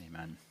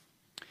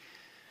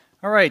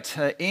All right,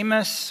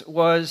 Amos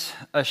was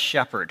a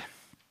shepherd,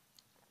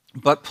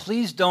 but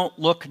please don't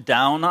look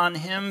down on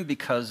him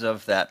because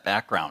of that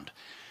background.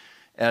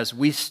 As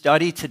we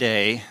study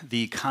today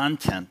the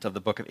content of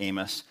the book of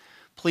Amos,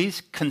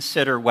 please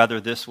consider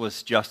whether this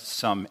was just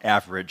some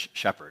average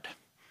shepherd.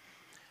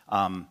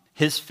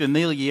 His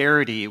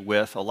familiarity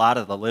with a lot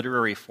of the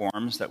literary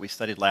forms that we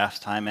studied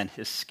last time and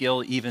his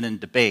skill even in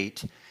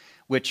debate,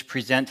 which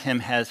present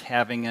him as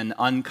having an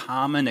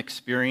uncommon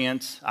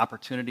experience,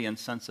 opportunity, and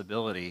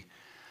sensibility,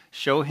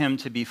 show him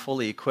to be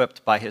fully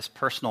equipped by his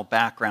personal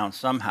background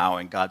somehow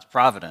in God's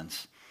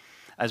providence,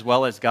 as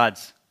well as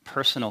God's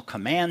personal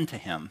command to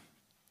him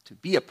to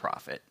be a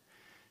prophet,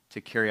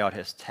 to carry out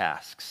his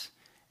tasks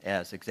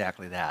as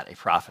exactly that, a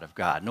prophet of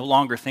God. No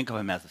longer think of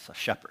him as a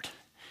shepherd.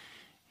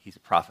 He's a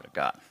prophet of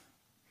God.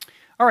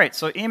 All right,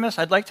 so Amos,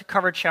 I'd like to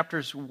cover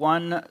chapters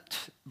 1,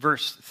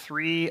 verse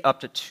 3,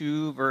 up to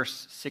 2,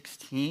 verse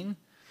 16.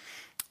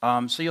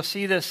 So you'll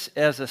see this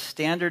as a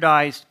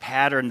standardized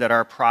pattern that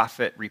our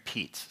prophet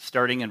repeats,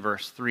 starting in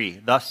verse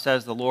 3. Thus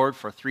says the Lord,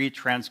 for 3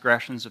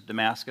 transgressions of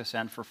Damascus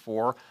and for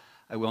 4,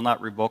 I will not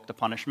revoke the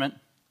punishment.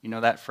 You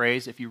know that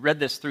phrase? If you read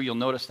this through, you'll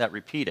notice that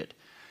repeated.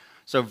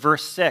 So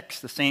verse 6,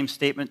 the same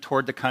statement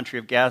toward the country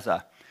of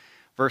Gaza.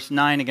 Verse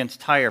 9 against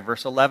Tyre,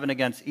 verse 11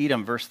 against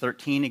Edom, verse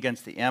 13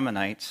 against the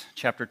Ammonites,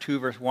 chapter 2,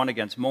 verse 1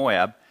 against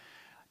Moab,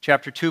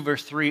 chapter 2,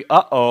 verse 3,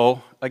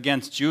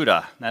 against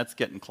Judah. That's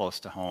getting close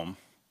to home.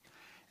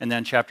 And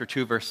then chapter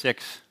 2, verse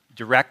 6,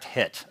 direct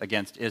hit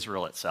against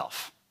Israel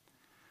itself.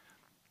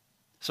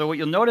 So what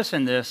you'll notice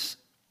in this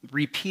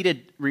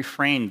repeated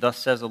refrain, thus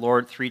says the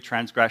Lord, 3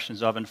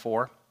 transgressions of and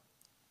 4,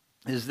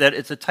 is that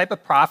it's a type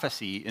of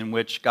prophecy in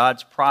which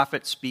God's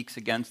prophet speaks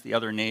against the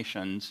other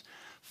nations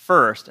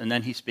first, and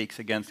then he speaks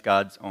against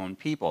God's own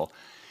people.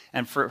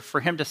 And for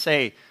him to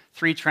say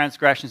 3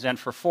 transgressions and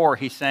for 4,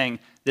 he's saying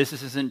this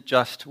isn't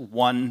just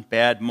one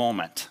bad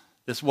moment.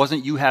 This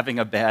wasn't you having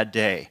a bad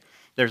day.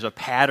 There's a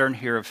pattern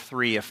here of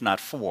 3, if not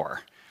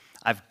 4.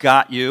 I've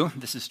got you.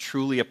 This is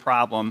truly a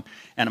problem,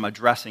 and I'm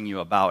addressing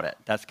you about it.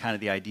 That's kind of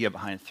the idea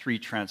behind 3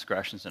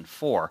 transgressions and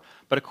 4.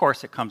 But of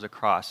course, it comes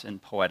across in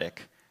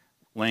poetic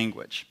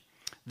language.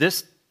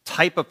 This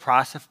type of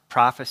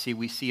prophecy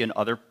we see in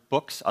other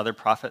books, other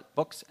prophet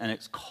books, and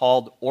it's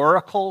called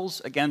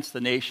oracles against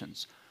the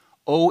nations.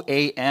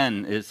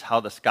 OAN is how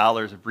the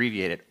scholars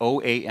abbreviate it.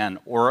 OAN,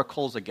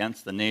 oracles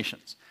against the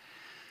nations.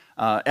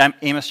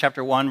 Amos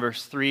chapter 1,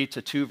 verse 3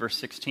 to 2, verse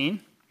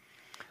 16.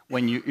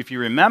 If you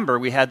remember,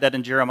 we had that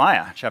in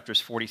Jeremiah, chapters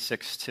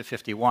 46 to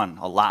 51,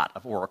 a lot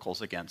of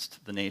oracles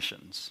against the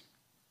nations.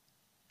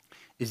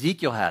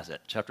 Ezekiel has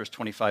it, chapters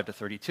 25 to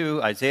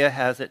 32. Isaiah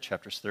has it,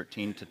 chapters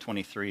 13 to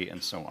 23,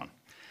 and so on.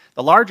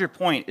 The larger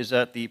point is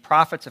that the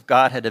prophets of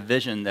God had a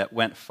vision that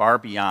went far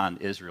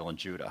beyond Israel and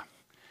Judah.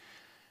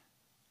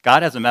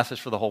 God has a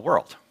message for the whole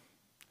world.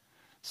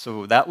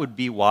 So that would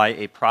be why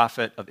a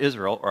prophet of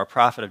Israel or a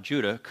prophet of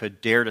Judah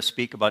could dare to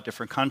speak about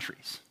different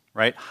countries,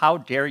 right? How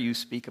dare you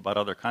speak about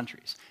other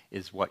countries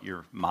is what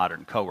your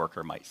modern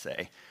coworker might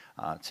say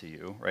to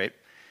you, right?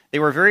 They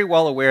were very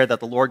well aware that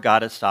the Lord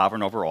God is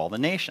sovereign over all the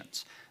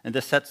nations, and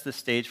this sets the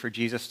stage for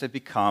Jesus to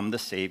become the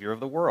Savior of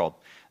the world.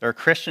 There are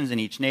Christians in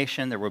each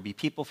nation. There will be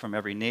people from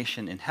every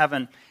nation in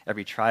heaven,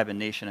 every tribe and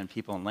nation and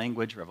people and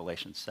language,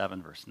 Revelation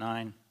 7, verse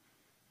 9.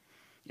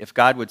 If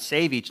God would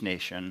save each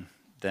nation,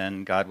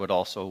 then God would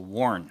also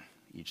warn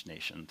each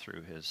nation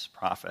through his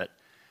prophet.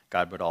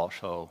 God would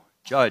also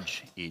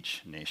judge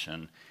each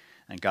nation,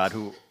 and God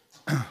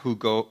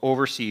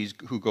oversees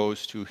who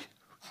goes to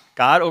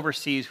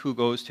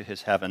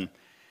his heaven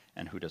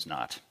and who does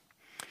not.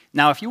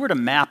 Now, if you were to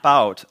map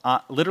out,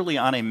 literally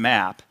on a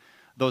map,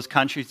 those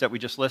countries that we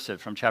just listed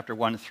from chapter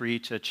 1, 3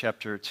 to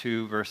chapter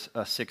 2, verse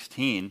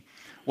 16,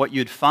 what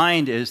you'd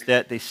find is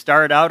that they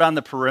start out on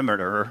the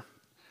perimeter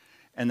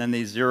and then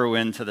they zero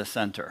into the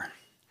center.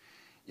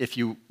 If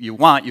you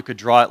want, you could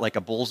draw it like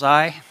a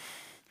bullseye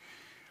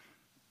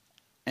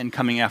and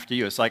coming after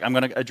you. It's like, I'm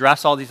going to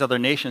address all these other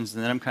nations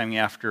and then I'm coming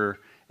after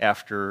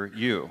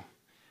you.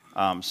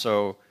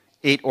 So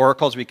 8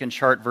 oracles we can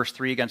chart, verse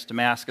 3 against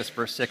Damascus,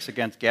 verse 6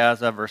 against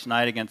Gaza, verse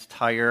 9 against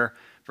Tyre,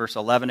 verse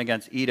 11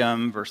 against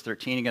Edom, verse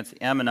 13 against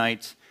the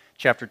Ammonites,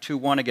 chapter 2,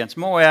 1 against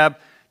Moab,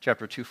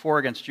 chapter 2, 4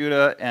 against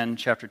Judah, and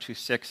chapter 2,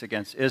 6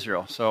 against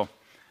Israel. So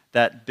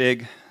that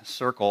big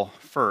circle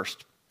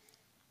first,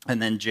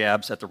 and then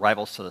jabs at the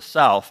rivals to the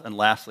south, and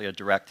lastly, a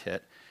direct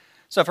hit.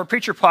 So if a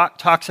preacher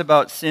talks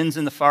about sins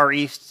in the Far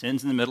East,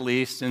 sins in the Middle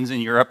East, sins in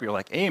Europe, you're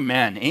like,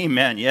 amen,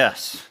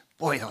 yes.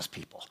 Boy, those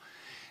people.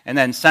 And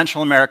then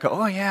Central America,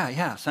 oh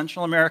yeah,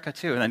 Central America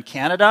too. And then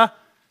Canada,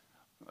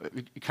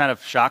 it kind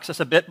of shocks us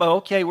a bit, but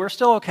okay, we're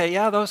still okay.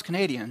 Yeah, those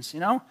Canadians,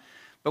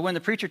 But when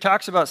the preacher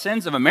talks about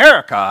sins of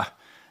America,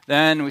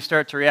 then we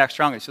start to react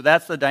strongly. So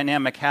that's the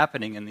dynamic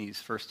happening in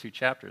these first 2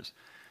 chapters.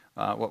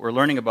 What we're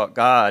learning about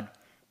God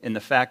in the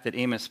fact that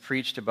Amos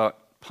preached about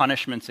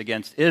punishments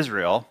against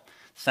Israel,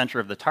 center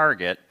of the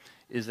target,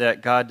 is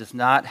that God does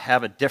not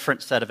have a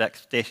different set of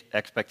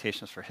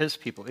expectations for his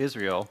people,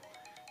 Israel,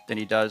 than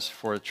he does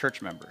for the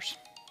church members.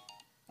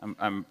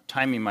 I'm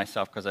timing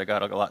myself because I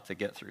got a lot to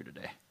get through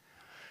today.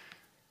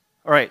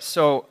 All right,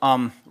 so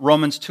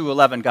Romans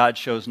 2:11, God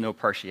shows no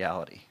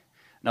partiality.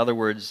 In other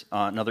words,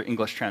 another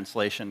English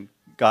translation,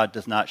 God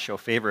does not show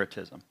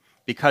favoritism.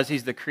 Because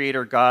he's the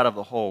creator God of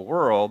the whole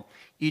world,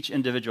 each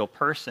individual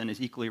person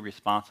is equally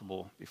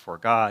responsible before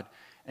God,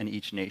 and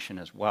each nation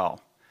as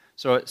well.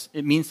 So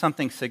it means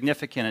something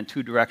significant in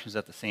two directions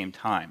at the same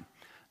time.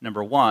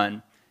 Number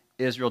one,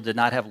 Israel did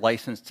not have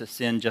license to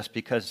sin just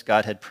because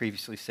God had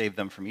previously saved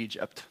them from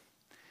Egypt.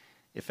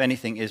 If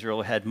anything,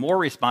 Israel had more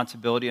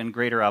responsibility and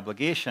greater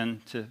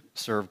obligation to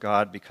serve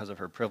God because of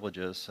her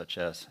privileges, such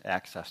as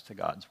access to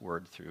God's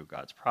word through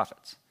God's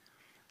prophets.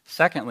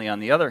 Secondly, on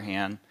the other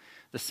hand,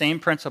 the same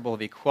principle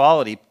of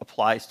equality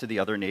applies to the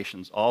other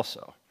nations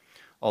also.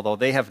 Although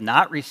they have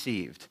not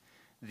received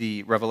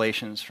the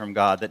revelations from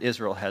God that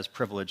Israel has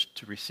privileged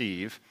to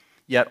receive,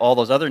 yet all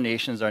those other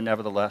nations are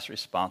nevertheless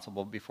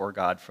responsible before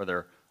God for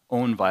their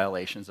own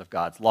violations of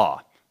God's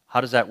law. How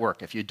does that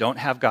work? If you don't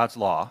have God's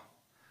law,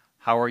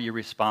 how are you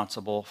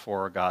responsible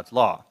for God's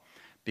law?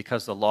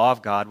 Because the law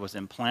of God was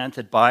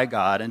implanted by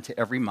God into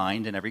every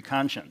mind and every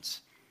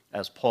conscience.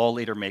 As Paul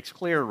later makes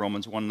clear,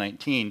 Romans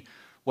 1:19,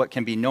 what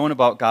can be known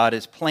about God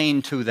is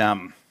plain to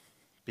them,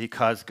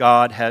 because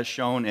God has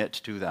shown it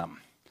to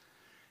them.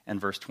 And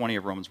verse 20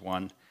 of Romans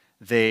 1,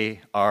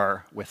 they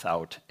are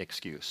without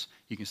excuse.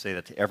 You can say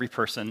that to every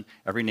person,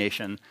 every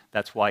nation.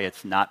 That's why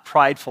it's not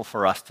prideful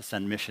for us to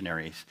send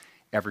missionaries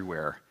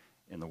everywhere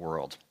in the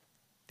world.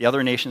 The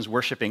other nations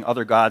worshiping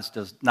other gods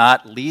does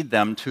not lead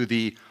them to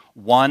the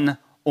one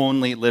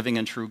only living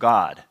and true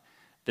God.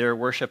 Their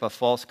worship of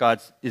false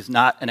gods is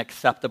not an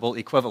acceptable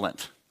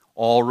equivalent.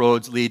 All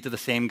roads lead to the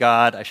same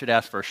God. I should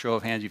ask for a show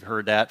of hands. You've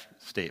heard that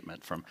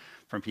statement from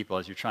people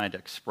as you're trying to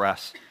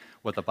express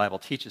what the Bible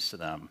teaches to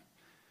them.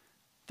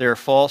 Their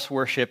false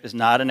worship is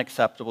not an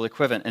acceptable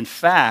equivalent. In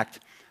fact,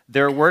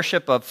 their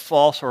worship of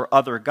false or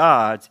other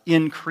gods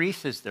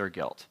increases their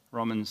guilt.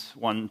 Romans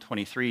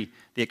 1:23,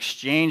 they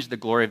exchange the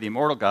glory of the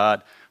immortal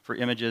God for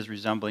images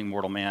resembling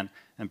mortal man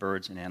and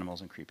birds and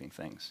animals and creeping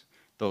things.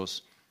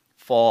 Those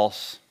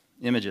false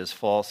images,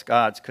 false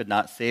gods, could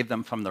not save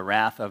them from the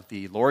wrath of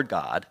the Lord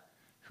God,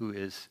 who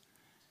is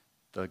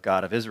the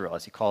God of Israel,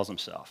 as he calls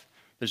himself.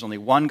 There's only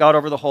one God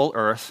over the whole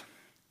earth,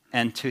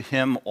 and to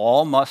him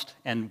all must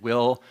and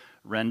will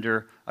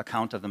render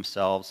account of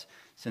themselves.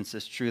 Since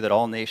it's true that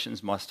all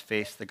nations must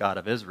face the God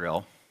of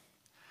Israel,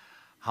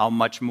 how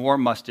much more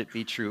must it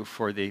be true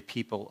for the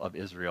people of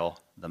Israel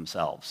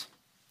themselves,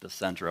 the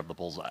center of the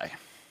bullseye?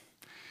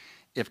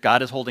 If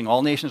God is holding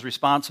all nations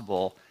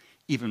responsible,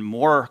 even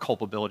more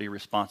culpability,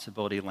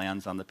 responsibility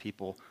lands on the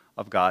people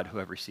of God who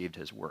have received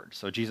his word.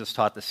 So Jesus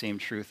taught the same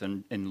truth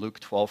in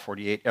Luke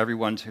 12:48.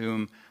 Everyone to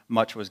whom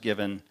much was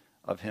given,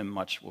 of him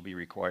much will be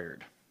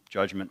required.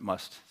 Judgment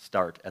must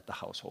start at the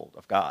household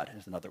of God,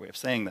 is another way of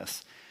saying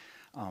this.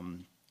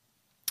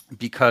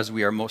 Because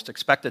we are most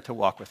expected to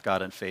walk with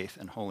God in faith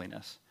and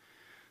holiness.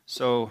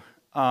 So,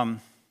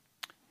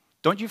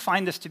 don't you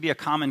find this to be a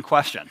common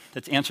question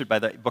that's answered by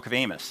the book of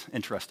Amos,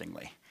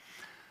 interestingly?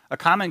 A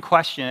common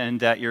question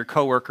that your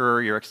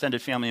coworker, your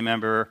extended family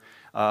member,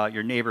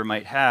 your neighbor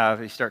might have,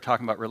 if you start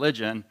talking about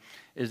religion,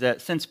 is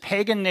that since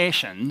pagan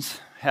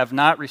nations have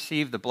not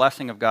received the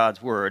blessing of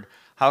God's word,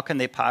 how can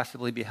they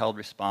possibly be held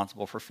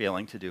responsible for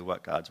failing to do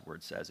what God's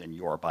word says in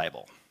your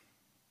Bible?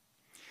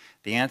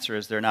 The answer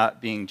is they're not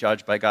being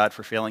judged by God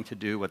for failing to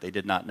do what they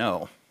did not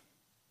know.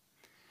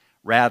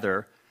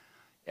 Rather,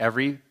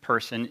 every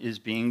person is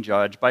being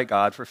judged by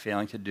God for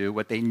failing to do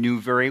what they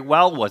knew very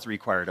well was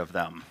required of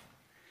them.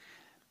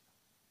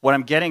 What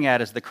I'm getting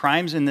at is the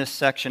crimes in this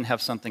section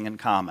have something in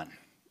common.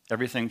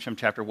 Everything from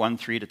chapter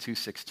 1:3 to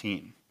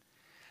 2:16.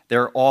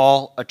 They're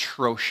all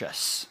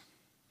atrocious.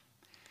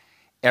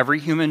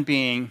 Every human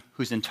being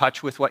who's in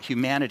touch with what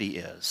humanity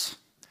is,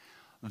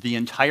 the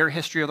entire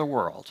history of the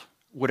world,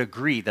 would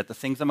agree that the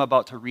things I'm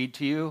about to read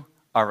to you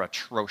are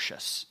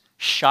atrocious,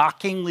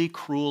 shockingly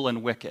cruel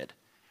and wicked,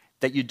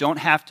 that you don't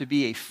have to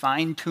be a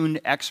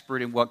fine-tuned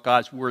expert in what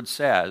God's word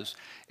says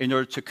in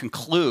order to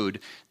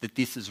conclude that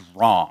this is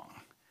wrong.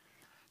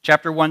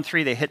 Chapter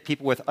 1:3, they hit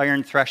people with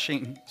iron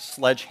threshing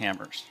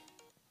sledgehammers.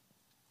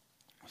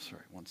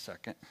 Sorry, one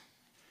second.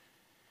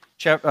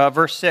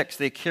 Verse 6,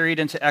 they carried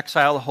into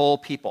exile a whole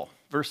people.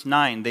 Verse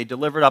 9, they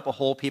delivered up a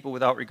whole people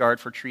without regard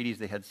for treaties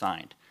they had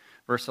signed.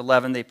 Verse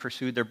 11, they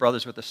pursued their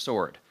brothers with a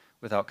sword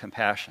without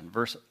compassion.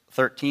 Verse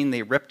 13,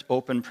 they ripped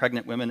open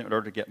pregnant women in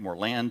order to get more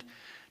land.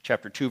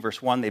 Chapter 2,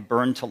 verse 1, they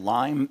burned to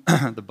lime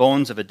the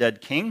bones of a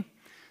dead king.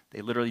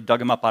 They literally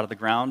dug him up out of the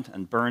ground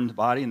and burned the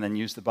body and then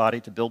used the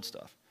body to build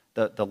stuff,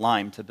 the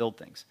lime to build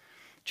things.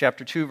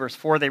 Chapter 2, verse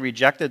 4, they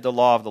rejected the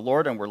law of the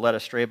Lord and were led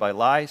astray by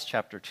lies.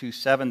 Chapter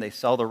 2:7, they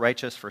sell the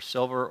righteous for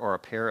silver or a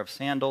pair of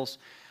sandals.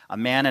 A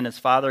man and his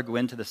father go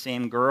into the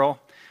same girl,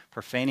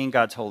 profaning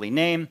God's holy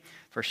name,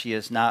 for she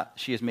is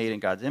made in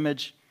God's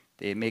image.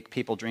 They make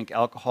people drink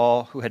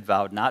alcohol who had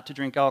vowed not to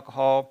drink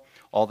alcohol.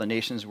 All the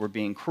nations were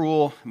being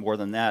cruel. More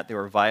than that, they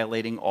were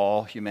violating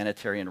all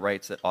humanitarian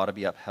rights that ought to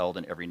be upheld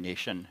in every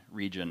nation,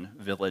 region,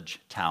 village,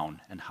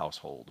 town, and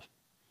household.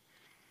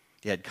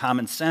 They had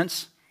common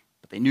sense,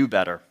 but they knew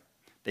better.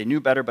 They knew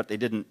better, but they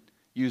didn't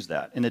use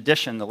that. In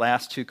addition, the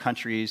last two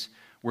countries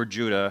were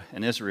Judah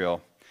and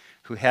Israel,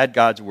 who had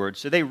God's word,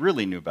 so they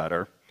really knew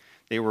better.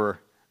 They were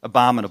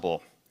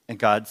abominable, and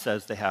God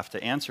says they have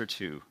to answer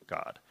to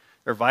God.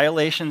 They're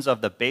violations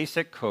of the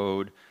basic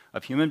code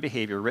of human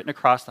behavior written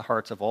across the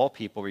hearts of all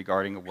people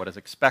regarding what is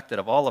expected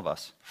of all of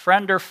us.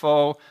 Friend or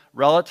foe,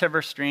 relative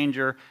or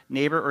stranger,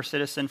 neighbor or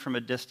citizen from a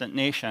distant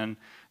nation,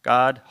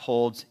 God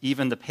holds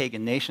even the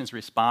pagan nations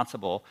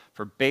responsible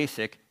for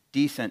basic,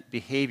 decent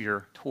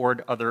behavior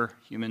toward other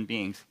human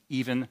beings,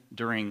 even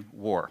during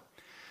war.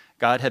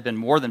 God had been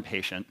more than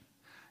patient.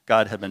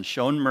 God had been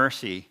showing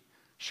mercy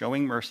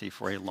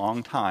for a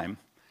long time.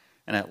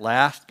 And at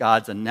last,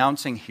 God's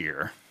announcing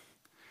here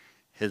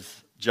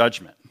his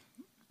judgment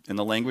in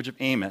the language of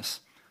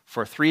Amos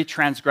for 3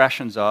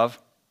 transgressions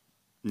of,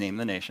 name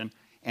the nation,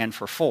 and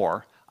for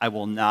 4, I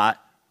will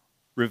not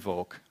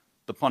revoke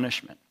the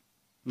punishment.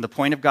 And the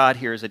point of God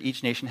here is that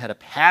each nation had a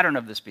pattern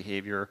of this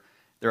behavior.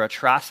 There are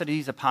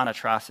atrocities upon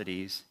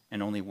atrocities,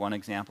 and only one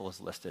example is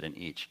listed in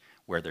each,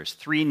 where there's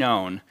 3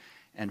 known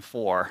and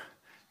 4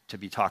 to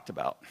be talked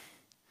about.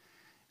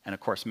 And of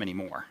course, many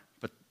more.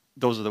 But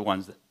those are the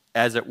ones that,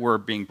 as it were,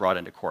 being brought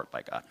into court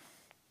by God.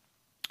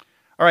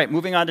 All right,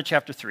 moving on to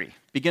chapter 3.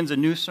 Begins a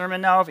new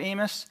sermon now of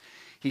Amos.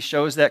 He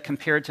shows that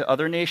compared to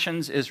other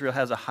nations, Israel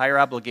has a higher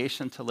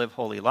obligation to live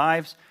holy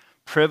lives.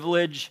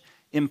 Privilege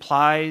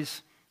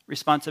implies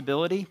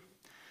responsibility.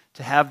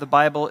 To have the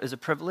Bible is a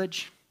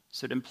privilege,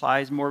 so it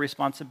implies more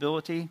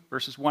responsibility.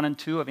 Verses 1 and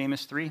 2 of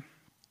Amos 3.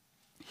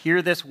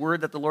 Hear this word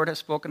that the Lord has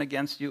spoken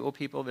against you, O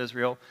people of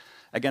Israel,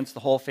 against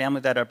the whole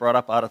family that I brought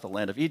up out of the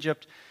land of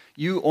Egypt.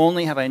 You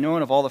only have I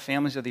known of all the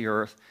families of the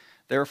earth.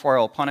 Therefore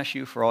I will punish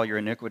you for all your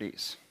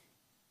iniquities.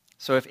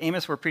 So if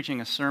Amos were preaching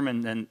a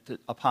sermon then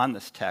upon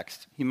this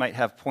text, he might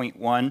have point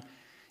 1,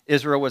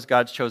 Israel was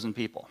God's chosen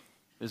people.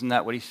 Isn't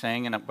that what he's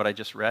saying in what I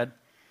just read?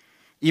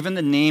 Even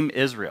the name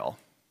Israel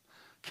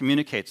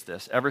communicates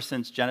this. Ever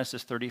since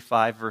Genesis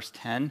 35, verse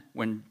 10,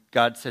 when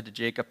God said to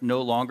Jacob,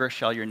 no longer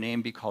shall your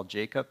name be called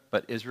Jacob,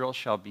 but Israel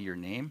shall be your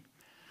name.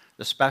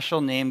 The special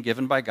name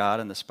given by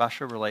God and the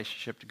special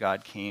relationship to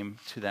God came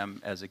to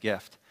them as a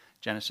gift.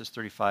 Genesis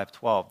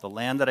 35:12. The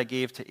land that I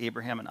gave to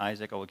Abraham and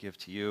Isaac I will give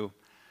to you,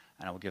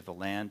 and I will give the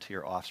land to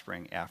your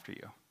offspring after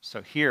you.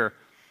 So here,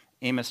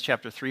 Amos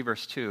chapter 3,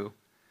 verse 2,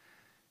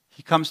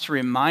 he comes to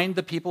remind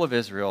the people of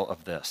Israel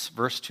of this.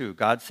 Verse 2,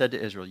 God said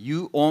to Israel,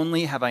 you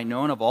only have I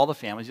known of all the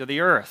families of the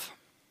earth.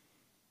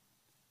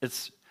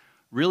 It's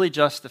really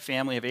just the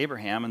family of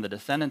Abraham and the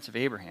descendants of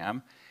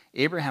Abraham.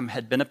 Abraham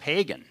had been a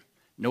pagan,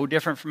 no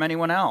different from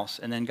anyone else.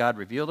 And then God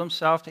revealed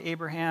himself to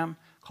Abraham,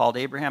 called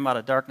Abraham out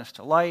of darkness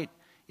to light.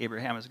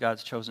 Abraham is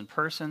God's chosen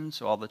person,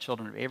 so all the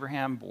children of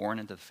Abraham born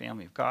into the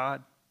family of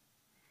God.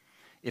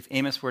 If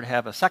Amos were to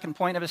have a second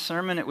point of his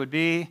sermon, it would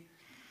be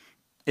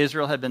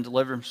Israel had been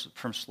delivered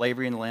from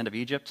slavery in the land of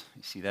Egypt.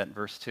 You see that in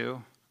verse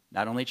 2.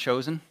 Not only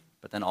chosen,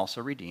 but then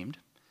also redeemed.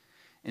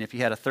 And if he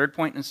had a third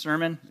point in his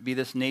sermon, it would be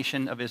this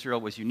nation of Israel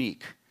was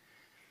unique.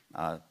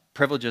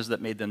 Privileges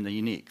that made them the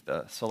unique.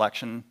 The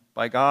selection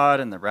by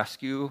God and the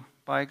rescue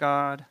by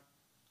God.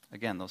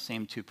 Again, those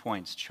same 2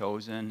 points,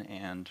 chosen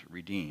and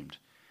redeemed.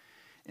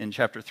 In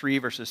chapter 3,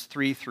 verses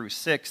 3 through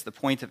 6, the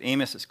point of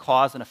Amos is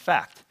cause and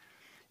effect.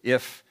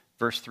 If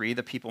Verse 3,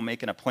 the people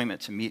make an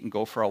appointment to meet and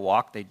go for a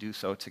walk, they do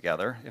so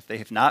together. If they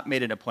have not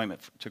made an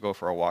appointment to go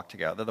for a walk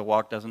together, the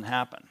walk doesn't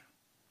happen.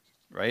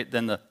 Right?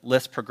 Then the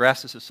list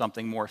progresses to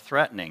something more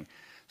threatening,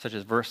 such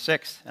as verse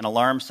 6, an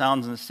alarm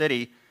sounds in the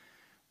city.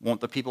 Won't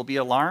the people be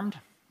alarmed?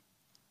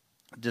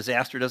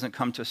 Disaster doesn't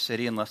come to a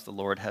city unless the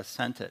Lord has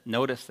sent it.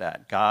 Notice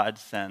that. God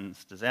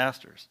sends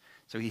disasters.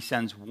 So he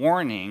sends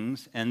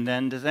warnings and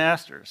then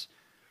disasters.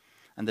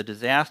 And the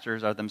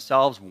disasters are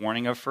themselves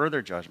warning of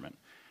further judgment.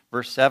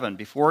 Verse 7,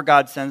 before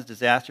God sends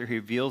disaster, he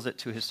reveals it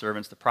to his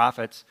servants, the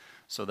prophets.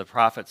 So the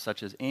prophets,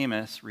 such as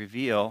Amos,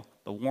 reveal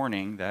the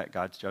warning that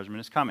God's judgment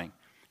is coming.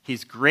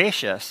 He's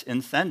gracious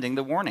in sending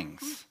the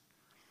warnings.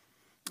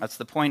 That's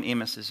the point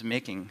Amos is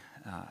making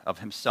of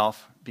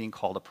himself being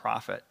called a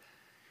prophet.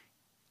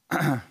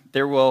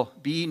 There will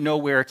be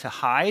nowhere to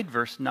hide,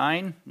 verse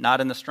 9,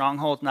 not in the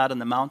strongholds, not in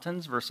the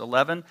mountains. Verse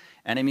 11,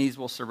 enemies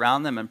will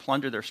surround them and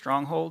plunder their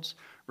strongholds.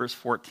 Verse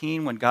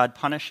 14, when God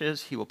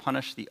punishes, he will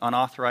punish the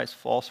unauthorized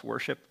false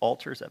worship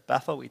altars at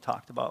Bethel we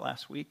talked about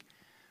last week.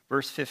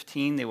 Verse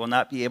 15, they will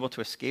not be able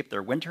to escape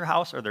their winter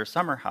house or their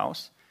summer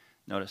house.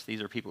 Notice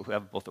these are people who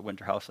have both a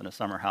winter house and a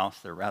summer house.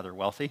 They're rather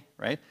wealthy,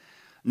 right?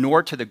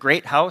 Nor to the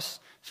great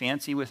house,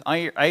 fancy with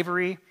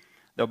ivory.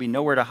 There'll be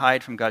nowhere to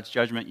hide from God's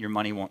judgment. Your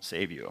money won't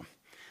save you.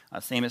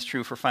 Same is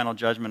true for final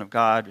judgment of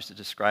God, which is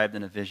described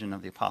in a vision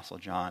of the Apostle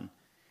John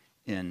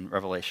in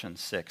Revelation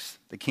 6.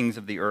 The kings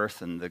of the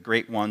earth and the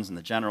great ones and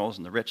the generals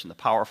and the rich and the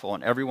powerful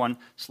and everyone,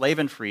 slave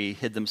and free,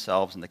 hid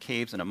themselves in the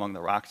caves and among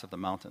the rocks of the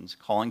mountains,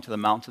 calling to the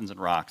mountains and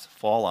rocks,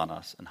 fall on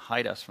us and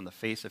hide us from the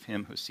face of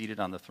him who is seated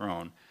on the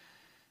throne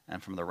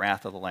and from the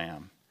wrath of the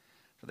Lamb.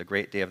 For the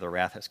great day of the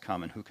wrath has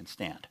come, and who can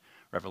stand?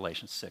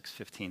 Revelation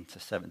 6:15 to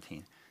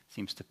 17.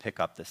 seems to pick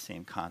up the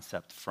same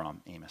concept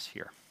from Amos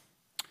here.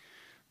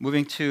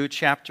 Moving to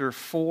chapter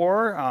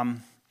 4,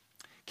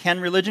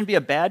 can religion be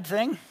a bad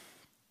thing?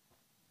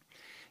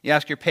 You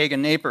ask your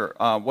pagan neighbor,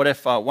 what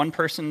if one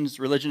person's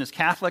religion is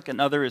Catholic,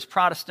 another is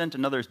Protestant,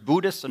 another is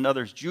Buddhist,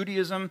 another is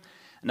Judaism,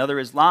 another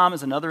is Islam,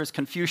 another is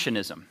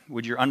Confucianism?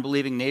 Would your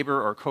unbelieving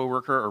neighbor or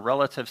coworker or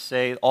relative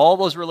say, all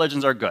those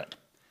religions are good?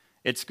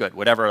 It's good.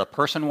 Whatever a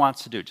person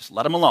wants to do, just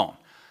let them alone.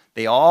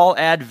 They all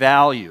add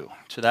value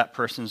to that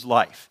person's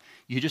life.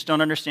 You just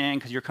don't understand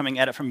because you're coming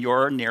at it from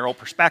your narrow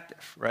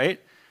perspective, right?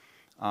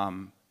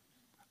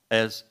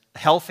 As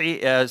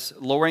healthy as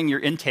lowering your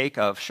intake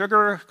of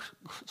sugar,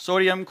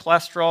 sodium,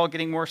 cholesterol,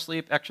 getting more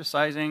sleep,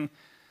 exercising,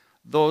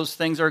 those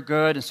things are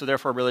good, and so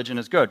therefore religion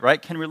is good,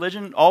 right? Can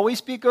religion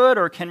always be good,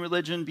 or can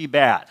religion be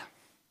bad?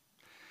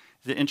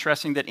 Is it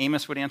interesting that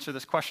Amos would answer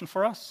this question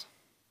for us?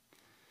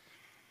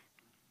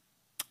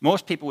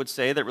 Most people would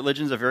say that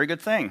religion is a very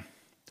good thing.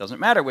 Doesn't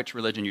matter which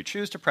religion you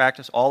choose to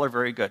practice, all are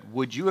very good.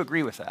 Would you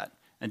agree with that?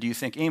 And do you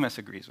think Amos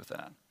agrees with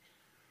that?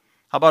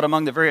 How about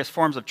among the various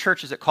forms of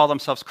churches that call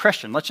themselves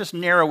Christian? Let's just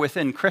narrow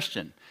within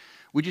Christian.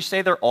 Would you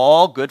say they're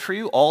all good for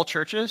you, all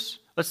churches?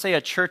 Let's say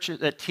a church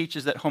that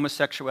teaches that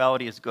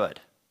homosexuality is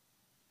good.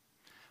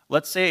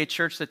 Let's say a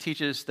church that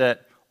teaches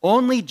that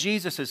only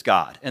Jesus is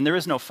God and there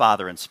is no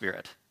Father and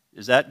Spirit.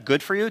 Is that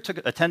good for you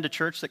to attend a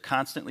church that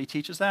constantly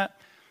teaches that?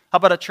 How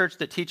about a church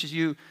that teaches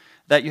you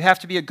that you have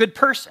to be a good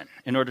person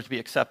in order to be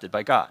accepted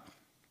by God?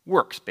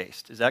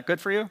 Works-based. Is that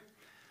good for you?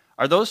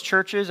 Are those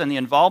churches and the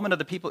involvement of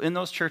the people in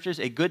those churches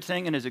a good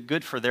thing, and is it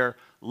good for their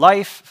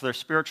life, for their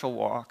spiritual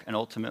walk, and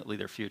ultimately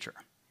their future?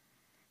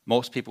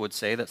 Most people would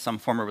say that some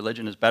form of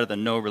religion is better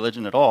than no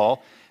religion at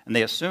all, and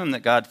they assume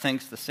that God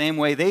thinks the same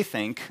way they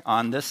think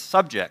on this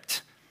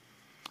subject.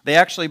 They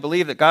actually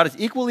believe that God is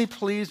equally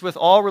pleased with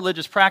all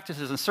religious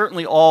practices and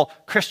certainly all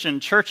Christian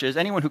churches.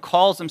 Anyone who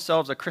calls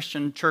themselves a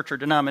Christian church or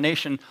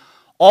denomination,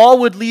 all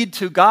would lead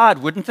to God,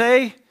 wouldn't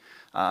they?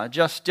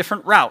 Just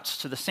different routes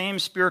to the same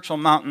spiritual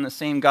mountain, the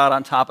same God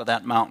on top of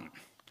that mountain.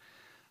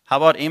 How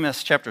about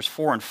Amos chapters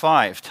 4 and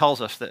 5 tells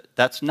us that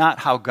that's not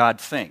how God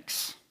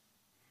thinks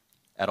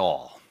at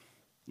all.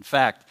 In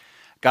fact,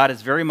 God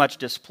is very much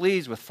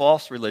displeased with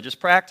false religious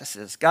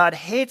practices. God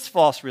hates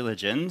false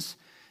religions,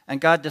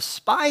 and God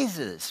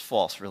despises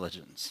false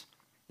religions.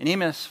 In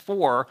Amos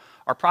 4,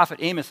 our prophet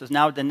Amos is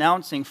now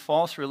denouncing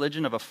false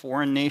religion of a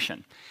foreign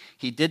nation.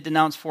 He did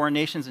denounce foreign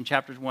nations in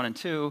chapters 1 and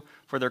 2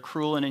 for their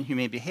cruel and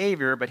inhumane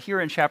behavior, but here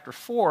in chapter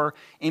 4,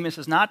 Amos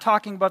is not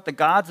talking about the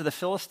gods of the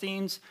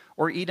Philistines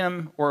or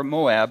Edom or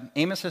Moab.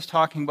 Amos is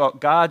talking about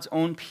God's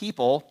own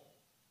people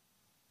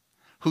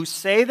who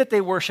say that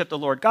they worship the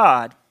Lord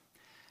God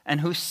and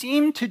who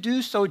seem to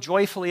do so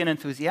joyfully and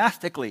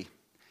enthusiastically.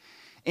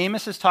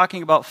 Amos is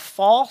talking about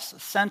false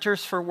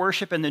centers for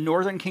worship in the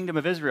northern kingdom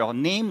of Israel,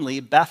 namely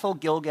Bethel,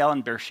 Gilgal,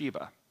 and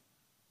Beersheba.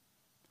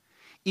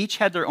 Each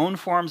had their own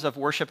forms of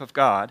worship of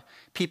God.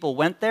 People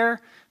went there,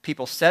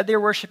 people said they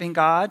were worshiping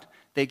God,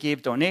 they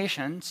gave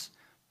donations,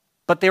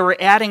 but they were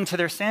adding to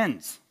their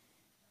sins.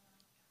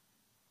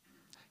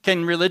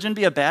 Can religion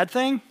be a bad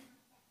thing?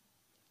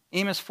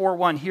 Amos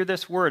 4:1, hear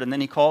this word, and then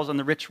he calls on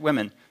the rich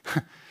women.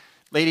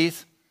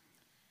 Ladies,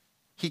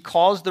 he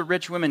calls the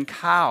rich women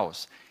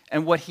cows.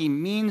 And what he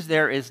means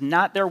there is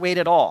not their weight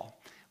at all.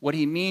 What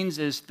he means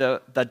is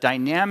the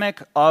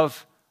dynamic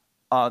of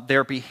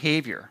their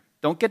behavior.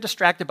 Don't get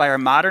distracted by our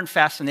modern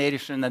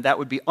fascination that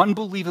would be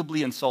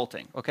unbelievably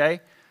insulting, okay?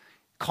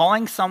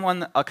 Calling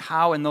someone a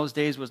cow in those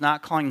days was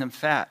not calling them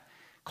fat.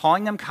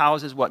 Calling them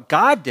cows is what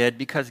God did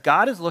because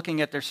God is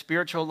looking at their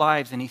spiritual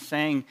lives and he's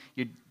saying,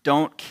 you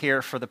don't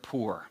care for the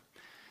poor.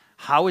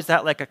 How is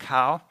that like a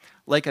cow?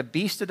 Like a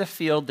beast of the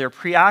field, they're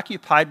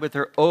preoccupied with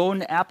their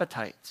own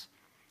appetites.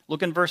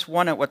 Look in verse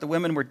 1 at what the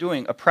women were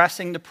doing,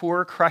 oppressing the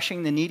poor,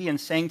 crushing the needy,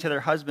 and saying to their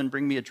husband,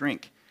 bring me a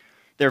drink.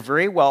 They're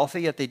very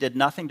wealthy, yet they did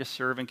nothing to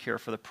serve and care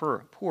for the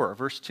poor.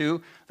 Verse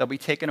 2, they'll be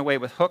taken away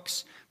with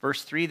hooks.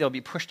 Verse 3, they'll be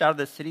pushed out of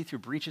the city through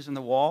breaches in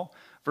the wall.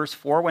 Verse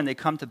 4, when they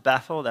come to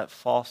Bethel, that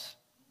false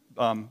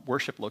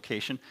worship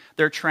location,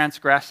 they're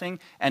transgressing.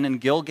 And in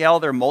Gilgal,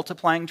 they're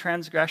multiplying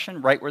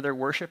transgression right where they're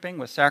worshiping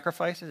with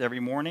sacrifices every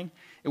morning.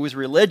 It was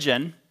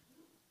religion,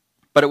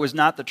 but it was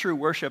not the true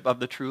worship of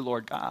the true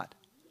Lord God.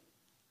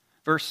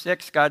 Verse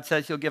 6, God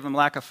says he'll give them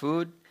lack of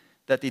food,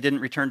 that they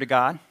didn't return to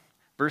God.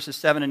 Verses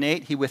 7 and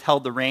 8, he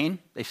withheld the rain.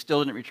 They still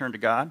didn't return to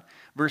God.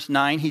 Verse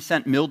 9, he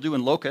sent mildew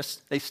and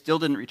locusts. They still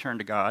didn't return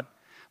to God.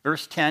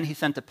 Verse 10, he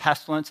sent a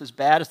pestilence as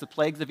bad as the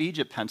plagues of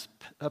Egypt,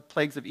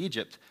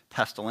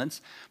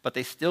 pestilence, but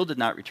they still did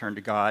not return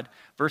to God.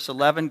 Verse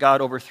 11,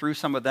 God overthrew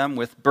some of them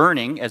with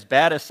burning, as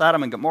bad as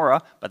Sodom and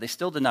Gomorrah, but they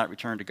still did not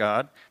return to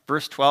God.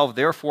 Verse 12,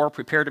 therefore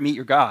prepare to meet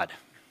your God,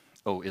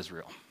 O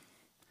Israel.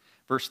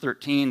 Verse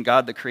 13,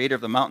 God, the creator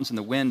of the mountains and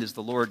the wind, is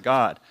the Lord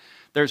God.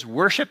 There's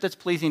worship that's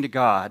pleasing to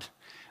God,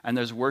 and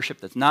there's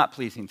worship that's not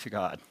pleasing to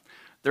God.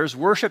 There's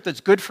worship that's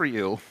good for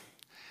you,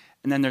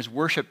 and then there's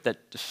worship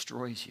that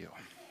destroys you.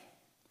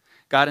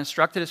 God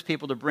instructed his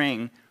people to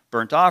bring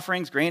burnt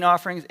offerings, grain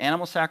offerings,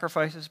 animal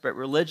sacrifices, but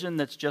religion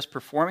that's just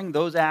performing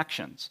those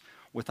actions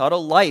without a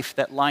life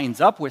that lines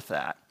up with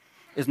that,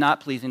 is not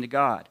pleasing to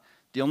God.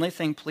 The only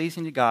thing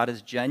pleasing to God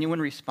is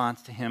genuine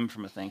response to him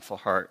from a thankful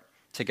heart,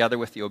 together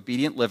with the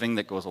obedient living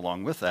that goes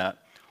along with that,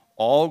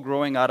 all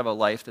growing out of a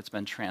life that's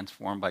been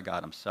transformed by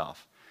God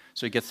himself.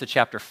 So he gets to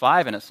chapter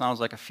 5, and it sounds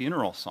like a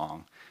funeral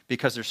song,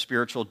 because there's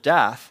spiritual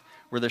death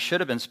where there should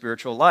have been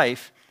spiritual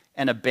life,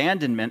 and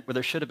abandonment where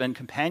there should have been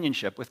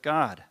companionship with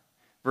God.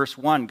 Verse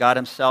 1, God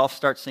himself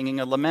starts singing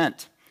a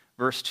lament.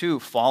 Verse 2,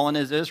 fallen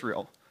is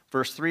Israel.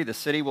 Verse 3, the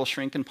city will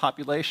shrink in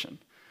population.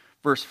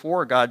 Verse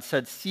 4, God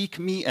said, seek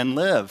me and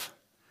live.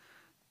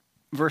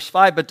 Verse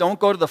 5, but don't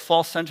go to the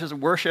false centers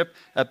of worship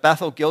at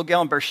Bethel,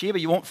 Gilgal, and Beersheba.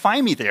 You won't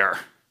find me there.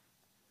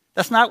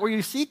 That's not where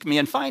you seek me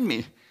and find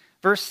me.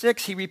 Verse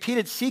 6, he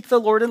repeated, seek the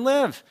Lord and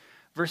live.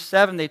 Verse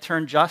 7, they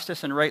turned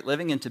justice and right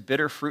living into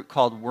bitter fruit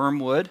called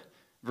wormwood.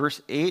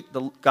 Verse 8,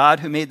 the God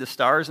who made the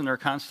stars and their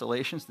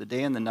constellations, the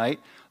day and the night,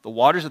 the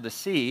waters of the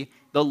sea,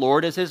 the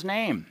Lord is his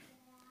name.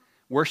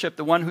 Worship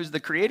the one who's the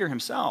creator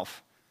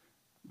himself.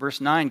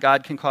 Verse 9,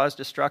 God can cause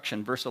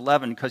destruction. Verse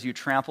 11, because you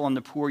trample on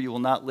the poor, you will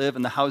not live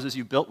in the houses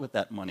you built with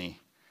that money.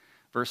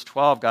 Verse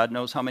 12, God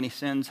knows how many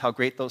sins, how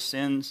great those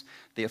sins.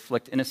 They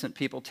afflict innocent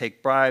people,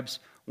 take bribes,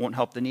 won't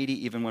help the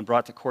needy even when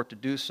brought to court to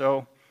do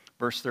so.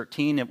 Verse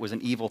 13, it was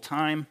an evil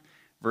time.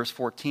 Verse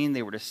 14,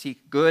 they were to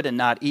seek good and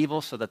not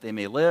evil so that they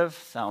may live.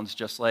 Sounds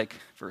just like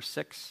verse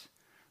 6.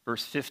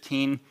 Verse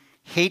 15,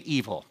 hate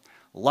evil,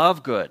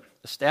 love good,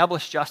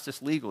 establish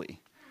justice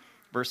legally.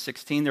 Verse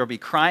 16, there will be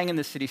crying in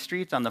the city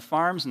streets, on the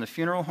farms, and the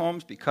funeral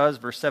homes, because,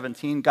 verse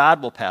 17,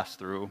 God will pass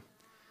through.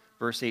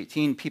 Verse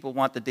 18, people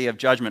want the day of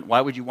judgment.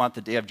 Why would you want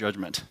the day of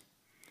judgment?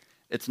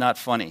 It's not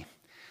funny.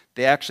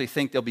 They actually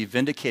think they'll be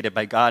vindicated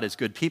by God as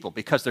good people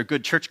because they're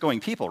good church-going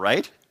people,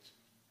 right?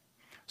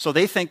 So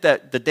they think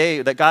that the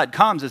day that God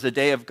comes is a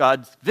day of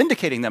God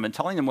vindicating them and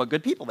telling them what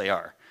good people they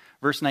are.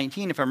 Verse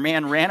 19, if a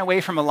man ran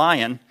away from a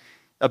lion,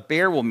 a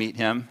bear will meet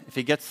him. If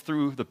he gets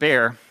through the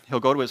bear,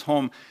 he'll go to his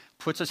home,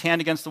 puts his hand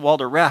against the wall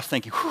to rest,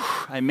 thinking, whew,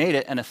 I made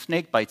it, and a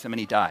snake bites him and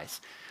he dies.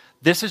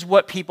 This is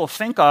what people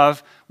think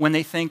of when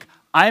they think,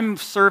 I'm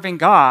serving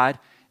God,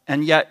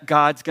 and yet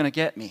God's going to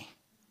get me.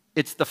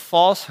 It's the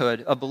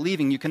falsehood of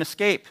believing you can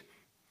escape.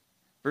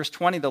 Verse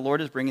 20, the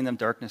Lord is bringing them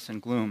darkness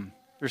and gloom.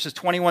 Verses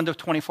 21 to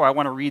 24, I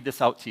want to read this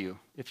out to you.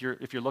 If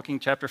you're looking,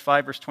 chapter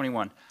 5, verse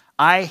 21.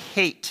 I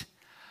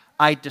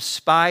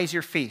despise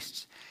your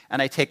feasts,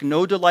 and I take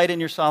no delight in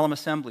your solemn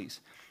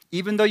assemblies.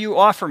 Even though you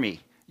offer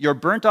me your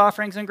burnt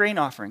offerings and grain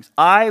offerings,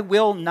 I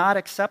will not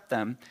accept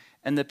them,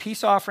 and the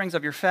peace offerings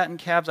of your fattened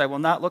calves, I will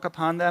not look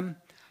upon them.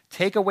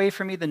 Take away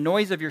from me the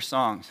noise of your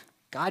songs.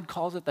 God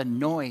calls it the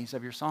noise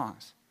of your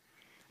songs.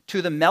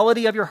 To the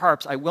melody of your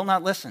harps, I will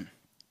not listen.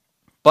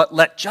 But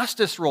let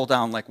justice roll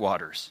down like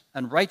waters,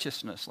 and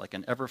righteousness like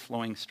an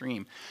ever-flowing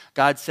stream.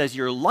 God says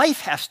your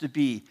life has to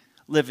be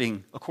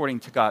living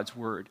according to God's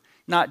word,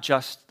 not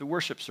just the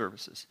worship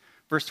services.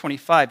 Verse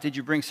 25, did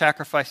you bring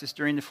sacrifices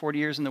during the 40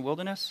 years in the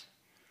wilderness?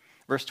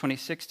 Verse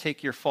 26,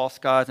 take your false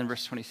gods. And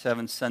verse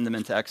 27, send them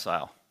into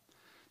exile.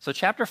 So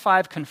chapter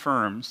 5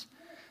 confirms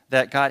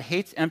that God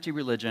hates empty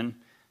religion,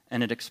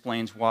 and it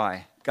explains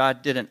why.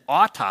 God did an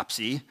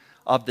autopsy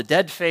of the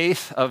dead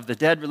faith, of the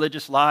dead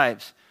religious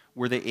lives.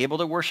 Were they able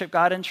to worship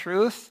God in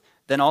truth,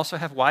 then also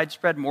have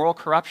widespread moral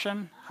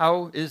corruption?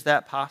 How is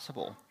that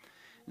possible?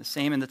 The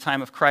same in the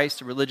time of Christ,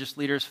 the religious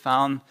leaders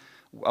found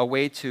a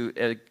way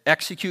to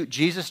execute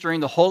Jesus during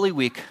the Holy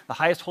Week, the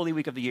highest Holy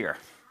Week of the year.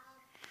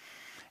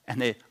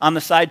 And they, on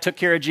the side, took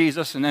care of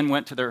Jesus and then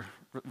went to their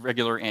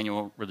regular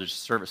annual religious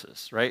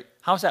services, right?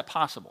 How is that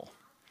possible?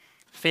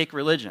 Fake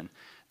religion.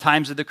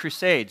 Times of the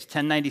Crusades,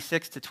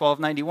 1096 to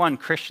 1291,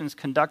 Christians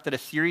conducted a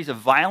series of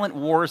violent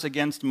wars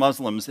against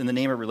Muslims in the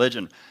name of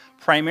religion,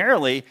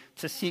 primarily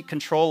to seek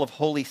control of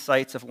holy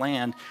sites of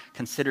land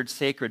considered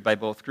sacred by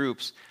both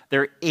groups.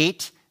 There are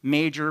 8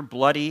 major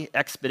bloody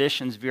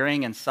expeditions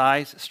varying in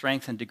size,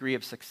 strength, and degree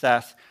of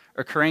success,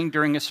 occurring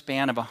during a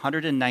span of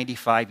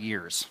 195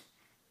 years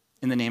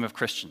in the name of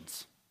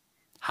Christians.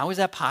 How is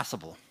that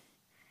possible?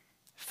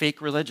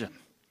 Fake religion.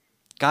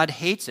 God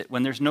hates it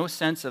when there's no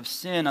sense of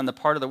sin on the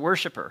part of the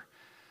worshiper.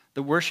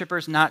 The worshiper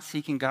is not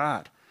seeking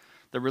God.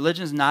 The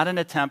religion is not an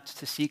attempt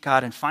to seek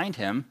God and find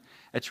him.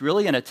 It's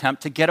really an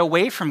attempt to get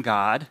away from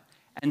God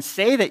and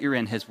say that you're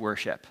in his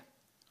worship.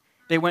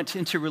 They went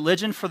into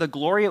religion for the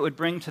glory it would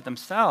bring to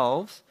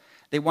themselves.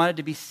 They wanted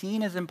to be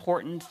seen as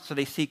important, so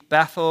they seek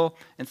Bethel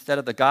instead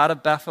of the God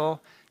of Bethel.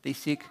 They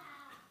seek,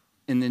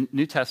 in the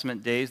New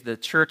Testament days, the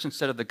church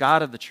instead of the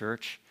God of the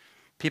church.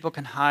 People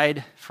can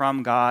hide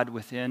from God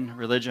within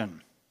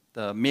religion.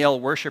 The male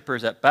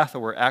worshipers at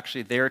Bethel were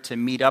actually there to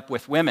meet up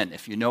with women,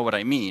 if you know what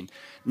I mean,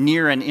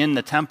 near and in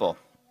the temple.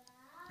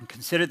 And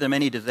consider the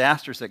many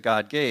disasters that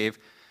God gave.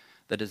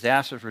 The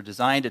disasters were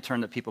designed to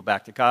turn the people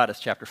back to God, as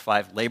chapter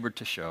 5 labored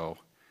to show.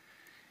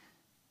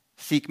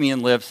 Seek me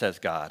and live, says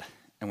God.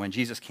 And when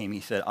Jesus came,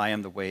 he said, I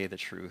am the way, the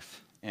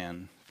truth,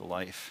 and the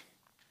life.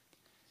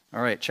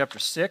 All right, chapter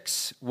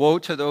 6. Woe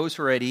to those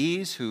who are at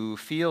ease, who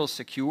feel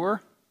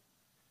secure.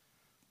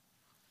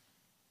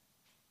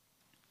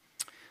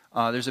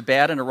 There's a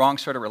bad and a wrong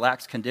sort of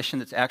relaxed condition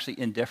that's actually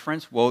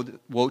indifference. Woe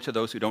to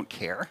those who don't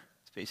care.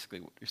 That's basically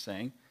what you're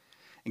saying.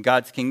 In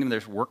God's kingdom,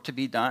 there's work to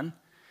be done.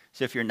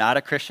 So if you're not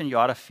a Christian, you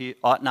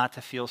ought not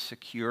to feel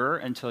secure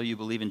until you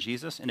believe in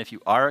Jesus. And if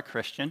you are a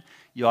Christian,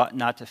 you ought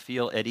not to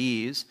feel at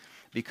ease,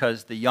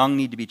 because the young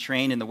need to be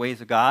trained in the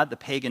ways of God. The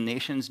pagan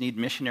nations need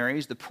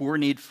missionaries. The poor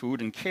need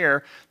food and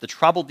care. The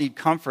troubled need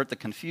comfort. The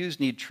confused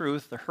need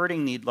truth. The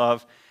hurting need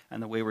love.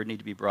 And the wayward need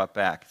to be brought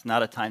back. It's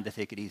not a time to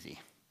take it easy.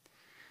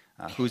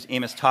 Who's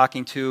Amos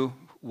talking to?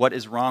 What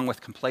is wrong with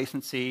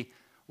complacency?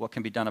 What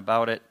can be done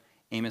about it?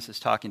 Amos is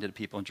talking to the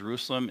people in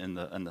Jerusalem in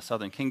the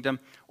southern kingdom.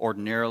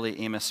 Ordinarily,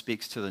 Amos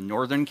speaks to the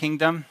northern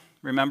kingdom.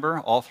 Remember,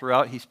 all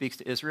throughout he speaks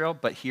to Israel.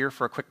 But here,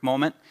 for a quick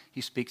moment, he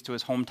speaks to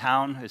his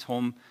hometown, his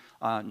home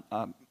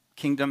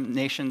kingdom,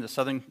 nation, the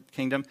southern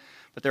kingdom.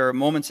 But there are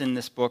moments in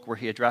this book where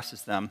he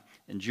addresses them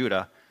in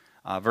Judah.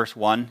 Verse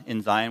 1,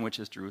 in Zion, which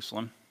is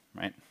Jerusalem,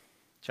 right?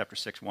 Chapter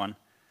 6:1.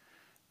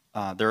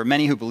 There are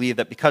many who believe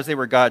that because they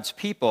were God's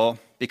people,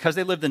 because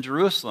they lived in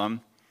Jerusalem,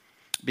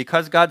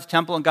 because God's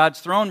temple and God's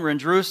throne were in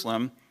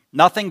Jerusalem,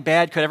 nothing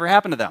bad could ever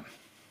happen to them.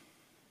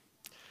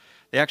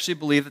 They actually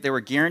believe that they were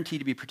guaranteed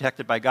to be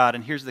protected by God.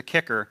 And here's the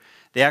kicker.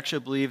 They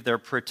actually believe they're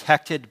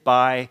protected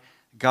by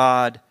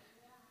God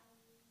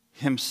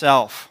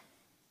himself.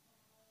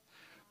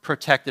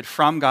 Protected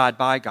from God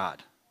by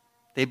God.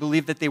 They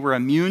believe that they were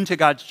immune to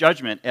God's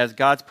judgment as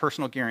God's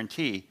personal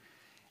guarantee.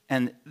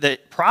 And the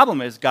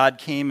problem is God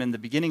came in the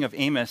beginning of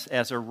Amos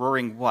as a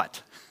roaring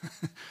what?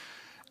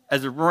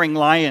 As a roaring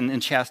lion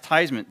in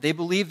chastisement. They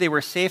believed they were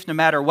safe no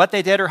matter what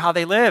they did or how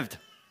they lived.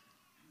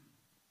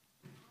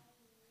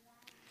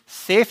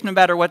 Safe no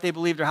matter what they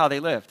believed or how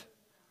they lived.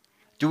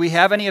 Do we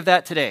have any of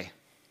that today?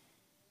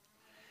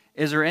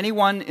 Is there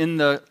anyone in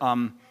the,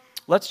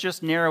 let's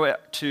just narrow it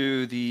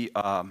to the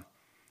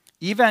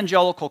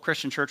evangelical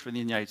Christian church within the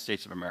United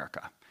States of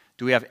America.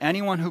 Do we have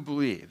anyone who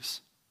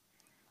believes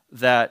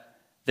that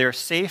they're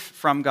safe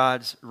from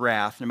God's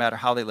wrath no matter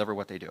how they live or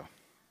what they do?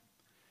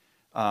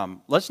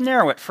 Let's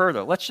narrow it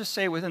further. Let's just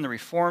say within the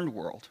Reformed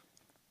world.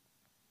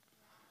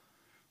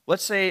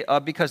 Let's say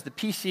because the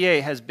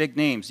PCA has big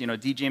names,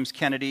 D. James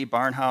Kennedy,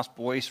 Barnhouse,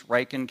 Boyce,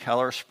 Ryken,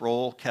 Keller,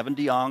 Sproul, Kevin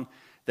DeYoung,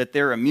 that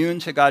they're immune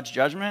to God's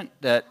judgment,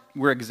 that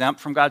we're exempt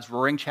from God's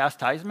roaring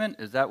chastisement.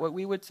 Is that what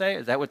we would say?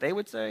 Is that what they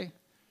would say?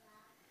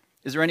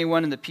 Is there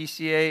anyone in the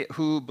PCA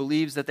who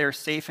believes that they're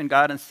safe in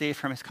God and safe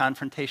from his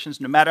confrontations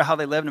no matter how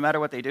they live, no matter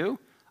what they do?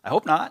 I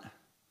hope not.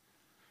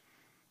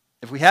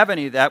 If we have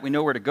any of that, we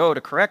know where to go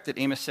to correct it.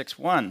 Amos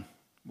 6:1.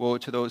 Woe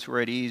to those who are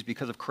at ease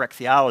because of correct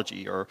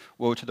theology, or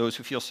woe to those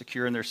who feel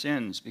secure in their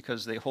sins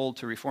because they hold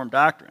to Reformed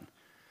doctrine.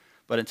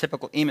 But in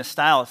typical Amos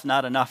style, it's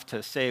not enough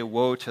to say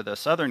woe to the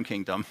southern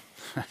kingdom,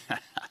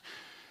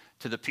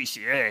 to the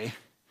PCA.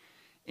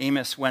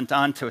 Amos went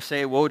on to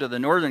say woe to the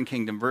northern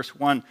kingdom. Verse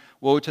 1,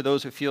 woe to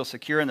those who feel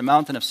secure in the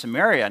mountain of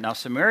Samaria. Now,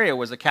 Samaria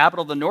was the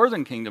capital of the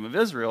northern kingdom of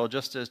Israel,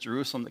 just as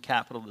Jerusalem, the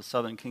capital of the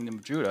southern kingdom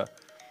of Judah.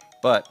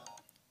 But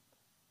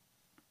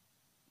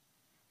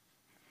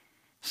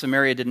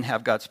Samaria didn't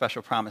have God's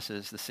special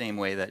promises the same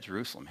way that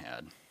Jerusalem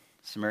had.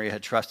 Samaria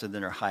had trusted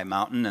in her high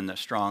mountain and the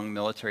strong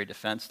military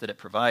defense that it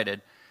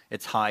provided.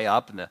 It's high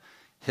up, and the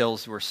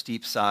hills were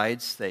steep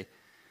sides. They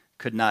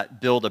could not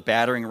build a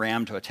battering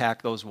ram to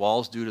attack those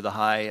walls due to the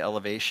high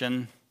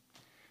elevation.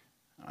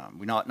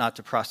 We ought not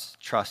to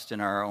trust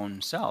in our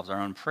own selves,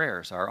 our own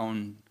prayers, our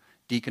own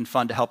deacon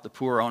fund to help the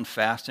poor, our own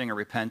fasting or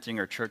repenting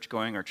or church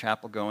going or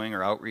chapel going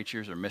or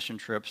outreaches or mission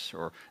trips,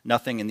 or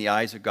nothing in the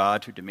eyes of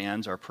God who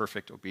demands our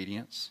perfect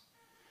obedience.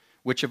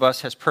 Which of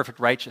us has perfect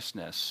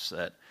righteousness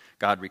that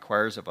God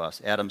requires of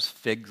us? Adam's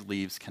fig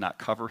leaves cannot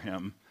cover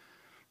him.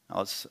 Now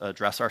let's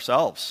address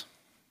ourselves.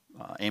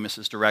 Amos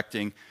is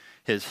directing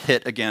his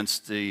hit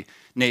against the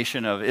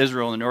nation of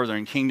Israel and the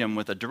northern kingdom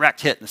with a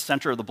direct hit in the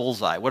center of the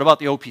bullseye. What about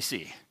the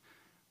OPC?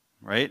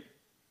 Right?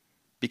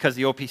 Because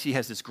the OPC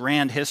has this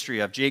grand history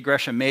of J.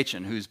 Gresham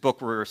Machen, whose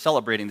book we're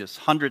celebrating this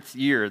 100th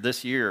year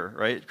this year,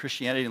 right?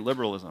 Christianity and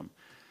Liberalism.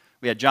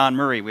 We had John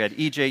Murray, we had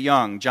E.J.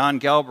 Young, John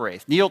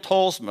Galbraith, Neil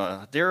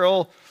Tolsma,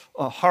 Daryl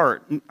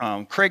Hart,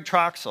 Craig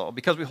Troxell.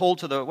 Because we hold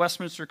to the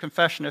Westminster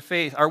Confession of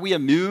Faith, are we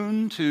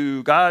immune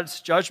to God's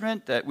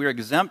judgment, that we're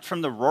exempt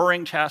from the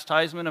roaring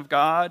chastisement of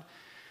God?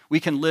 We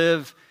can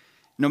live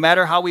no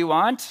matter how we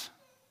want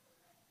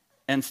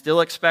and still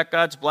expect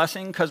God's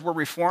blessing because we're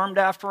Reformed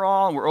after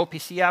all and we're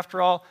OPC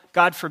after all.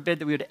 God forbid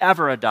that we would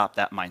ever adopt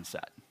that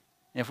mindset.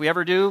 And if we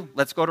ever do,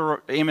 let's go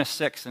to Amos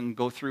 6 and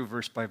go through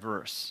verse by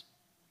verse.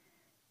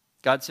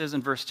 God says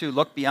in verse 2,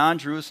 look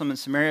beyond Jerusalem and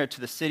Samaria to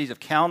the cities of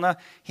Calneh,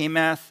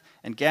 Hamath,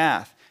 and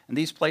Gath. And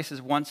these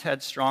places once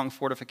had strong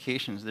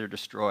fortifications. They're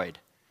destroyed.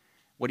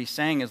 What he's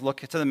saying is look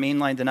to the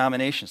mainline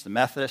denominations, the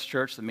Methodist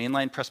Church, the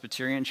mainline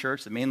Presbyterian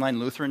Church, the mainline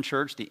Lutheran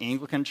Church, the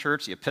Anglican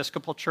Church, the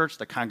Episcopal Church,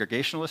 the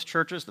Congregationalist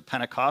churches, the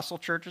Pentecostal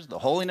churches, the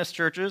Holiness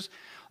churches,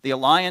 the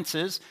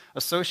alliances,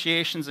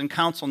 associations, and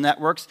council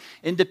networks,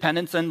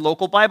 independents, and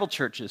local Bible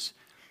churches.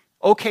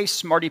 Okay,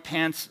 smarty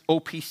pants,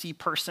 OPC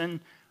person,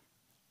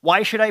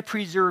 why should I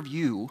preserve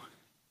you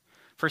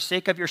for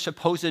sake of your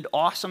supposed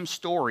awesome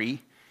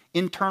story,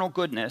 internal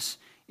goodness,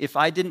 if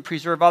I didn't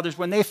preserve others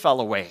when they fell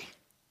away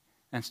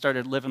and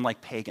started living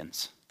like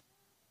pagans?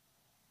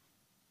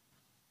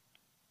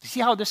 You see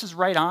how this is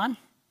right on?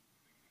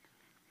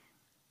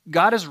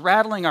 God is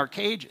rattling our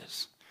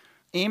cages.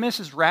 Amos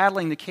is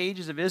rattling the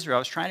cages of Israel. I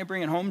was trying to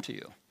bring it home to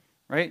you,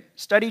 right?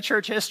 Study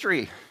church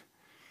history.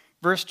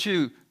 Verse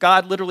 2,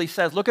 God literally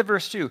says, look at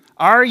verse 2,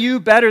 are you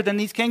better than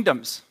these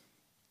kingdoms?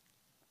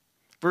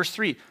 Verse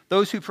 3,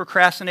 those who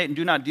procrastinate and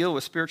do not deal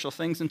with spiritual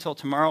things until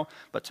tomorrow,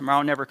 but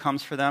tomorrow never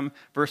comes for them.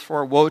 Verse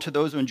 4, woe to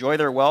those who enjoy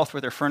their wealth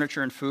with their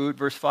furniture and food.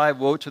 Verse 5,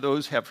 woe to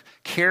those who have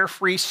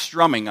carefree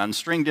strumming on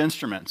stringed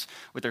instruments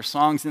with their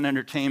songs and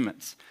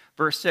entertainments.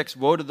 Verse 6,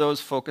 woe to those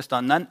focused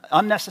on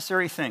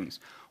unnecessary things,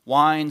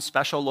 wine,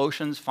 special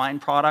lotions, fine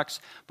products,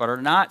 but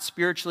are not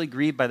spiritually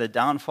grieved by the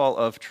downfall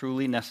of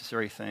truly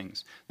necessary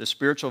things, the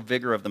spiritual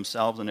vigor of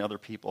themselves and other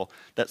people,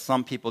 that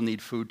some people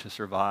need food to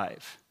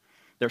survive.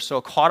 They're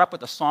so caught up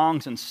with the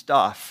songs and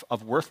stuff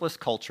of worthless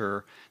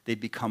culture, they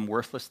become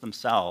worthless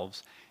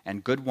themselves,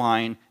 and good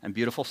wine and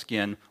beautiful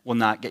skin will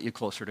not get you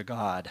closer to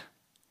God.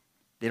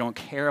 They don't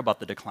care about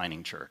the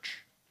declining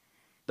church.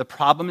 The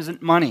problem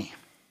isn't money.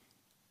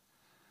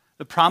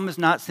 The problem is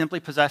not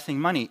simply possessing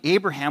money.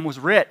 Abraham was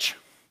rich.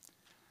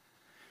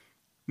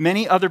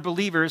 Many other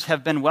believers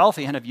have been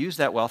wealthy and have used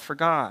that wealth for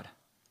God.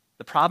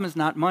 The problem is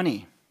not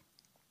money.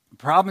 The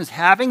problem is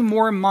having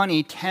more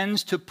money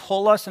tends to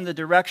pull us in the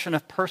direction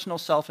of personal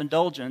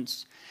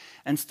self-indulgence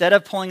instead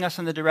of pulling us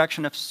in the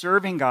direction of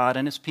serving God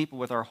and his people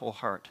with our whole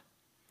heart.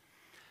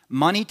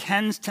 Money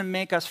tends to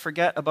make us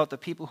forget about the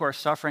people who are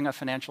suffering a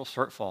financial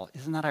shortfall.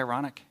 Isn't that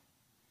ironic?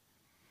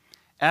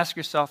 Ask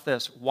yourself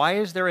this, why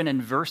is there an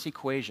inverse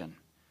equation?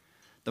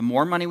 The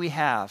more money we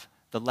have,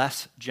 the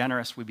less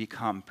generous we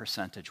become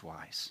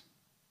percentage-wise.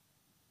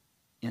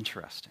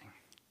 Interesting.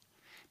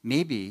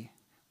 Maybe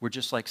we're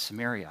just like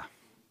Samaria,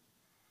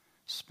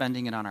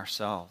 spending it on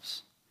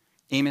ourselves.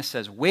 Amos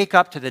says, wake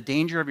up to the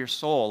danger of your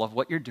soul, of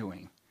what you're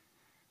doing.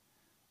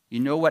 You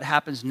know what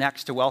happens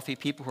next to wealthy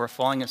people who are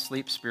falling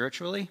asleep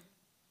spiritually?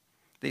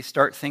 They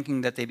start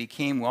thinking that they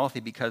became wealthy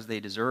because they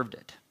deserved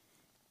it.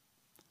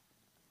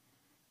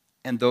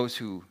 And those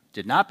who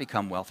did not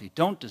become wealthy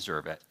don't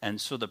deserve it. And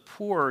so the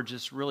poor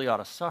just really ought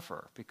to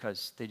suffer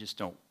because they just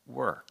don't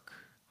work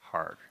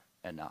hard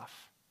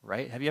enough,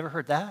 right? Have you ever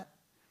heard that?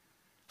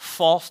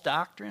 False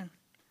doctrine?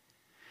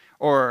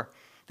 Or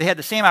they had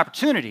the same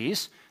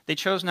opportunities, they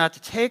chose not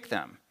to take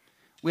them.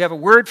 We have a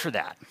word for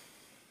that.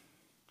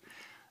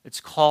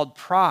 It's called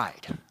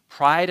pride.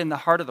 Pride in the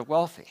heart of the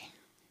wealthy.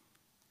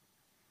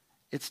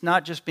 It's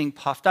not just being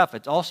puffed up,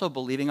 it's also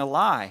believing a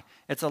lie.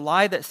 It's a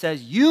lie that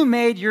says, you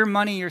made your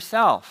money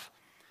yourself.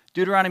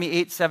 Deuteronomy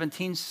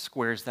 8:17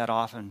 squares that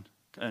off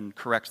and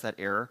corrects that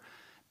error.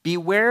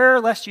 Beware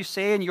lest you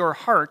say in your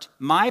heart,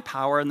 my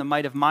power and the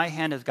might of my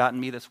hand has gotten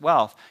me this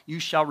wealth. You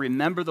shall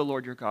remember the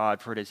Lord your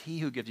God, for it is he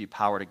who gives you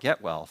power to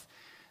get wealth,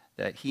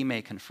 that he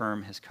may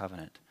confirm his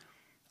covenant.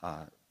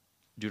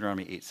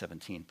 Deuteronomy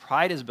 8:17.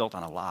 Pride is built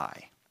on a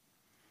lie.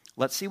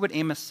 Let's see what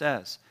Amos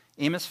says.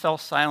 Amos fell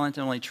silent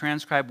and only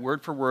transcribed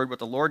word for word what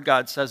the Lord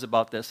God says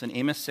about this in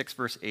Amos 6,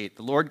 verse 8.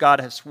 The Lord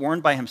God has sworn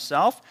by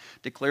himself,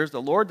 declares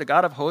the Lord, the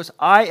God of hosts,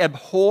 I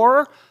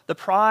abhor the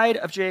pride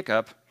of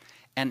Jacob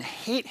and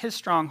hate his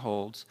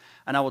strongholds,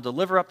 and I will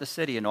deliver up the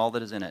city and all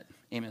that is in it.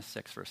 Amos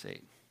 6, verse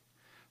 8.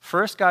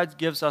 First, God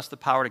gives us the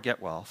power to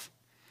get wealth.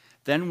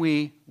 Then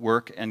we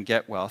work and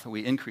get wealth, and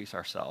we increase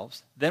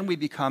ourselves. Then we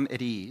become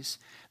at ease.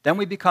 Then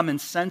we become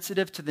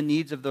insensitive to the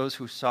needs of those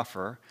who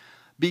suffer.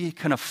 We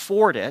can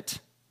afford it.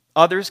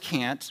 Others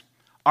can't.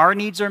 Our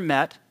needs are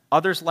met.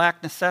 Others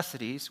lack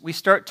necessities. We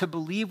start to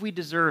believe we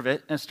deserve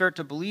it and start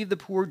to believe the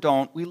poor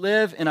don't. We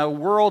live in a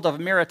world of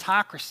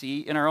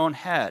meritocracy in our own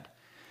head.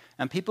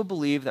 And people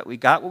believe that we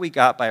got what we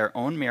got by our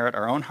own merit,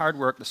 our own hard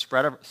work, the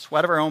sweat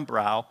of our own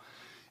brow,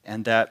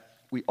 and that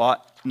we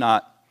ought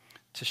not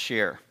to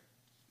share.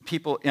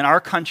 People in our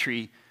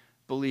country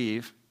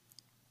believe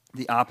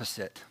the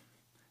opposite,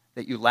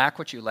 that you lack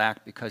what you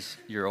lack because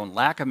your own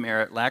lack of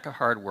merit, lack of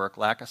hard work,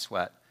 lack of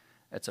sweat.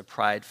 It's a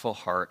prideful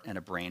heart and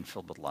a brain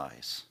filled with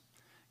lies.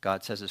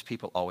 God says his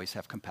people always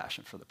have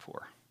compassion for the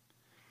poor.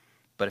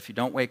 But if you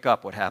don't wake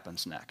up, what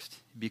happens next?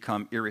 You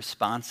become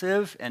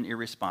irresponsive and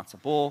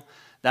irresponsible,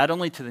 not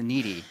only to the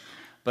needy,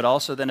 but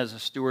also then as a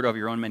steward of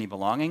your own many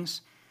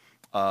belongings,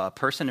 a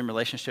person in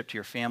relationship to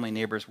your family,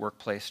 neighbors,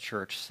 workplace,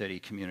 church, city,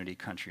 community,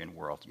 country, and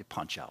world. You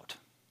punch out.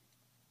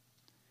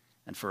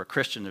 And for a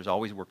Christian, there's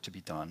always work to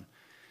be done.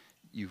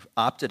 You've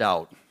opted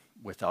out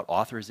without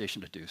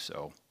authorization to do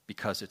so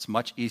because it's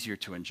much easier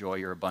to enjoy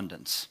your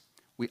abundance.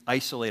 We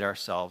isolate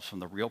ourselves from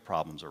the real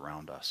problems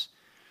around us.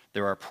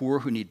 There are poor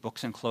who need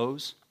books and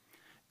clothes,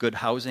 good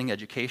housing,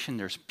 education.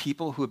 There's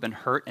people who have been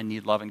hurt and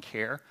need love and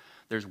care.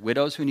 There's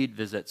widows who need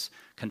visits,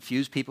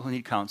 confused people who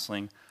need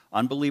counseling,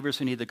 unbelievers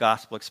who need the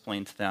gospel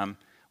explained to them,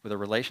 with a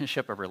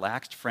relationship of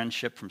relaxed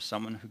friendship from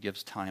someone who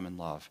gives time and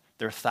love.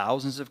 There are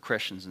thousands of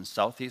Christians in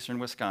southeastern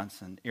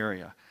Wisconsin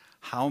area.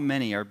 How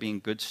many are being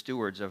good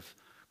stewards of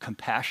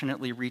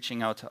compassionately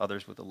reaching out to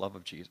others with the love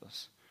of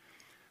Jesus.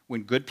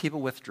 When good people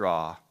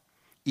withdraw,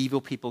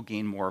 evil people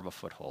gain more of a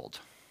foothold.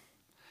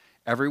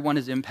 Everyone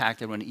is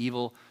impacted when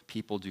evil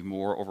people do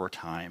more over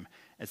time.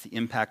 It's the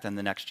impact on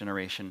the next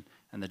generation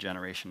and the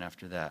generation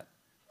after that.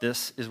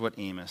 This is what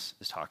Amos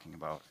is talking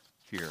about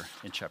here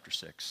in chapter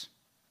 6.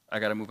 I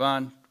got to move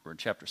on. We're in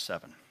chapter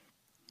 7.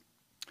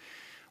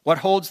 What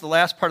holds the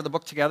last part of the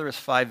book together is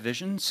 5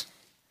 visions.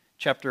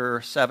 Chapter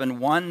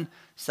 7:1,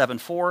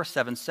 7:4,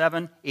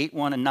 7:7,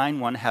 8:1, and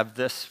 9:1 have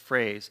this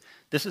phrase.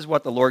 This is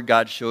what the Lord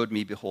God showed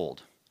me,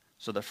 behold.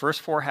 So the first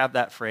 4 have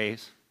that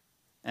phrase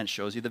and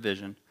shows you the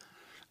vision.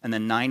 And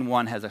then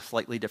 9:1 has a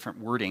slightly different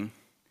wording.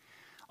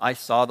 I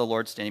saw the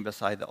Lord standing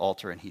beside the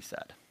altar, and he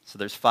said. So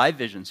there's 5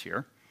 visions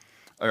here,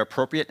 an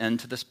appropriate end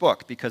to this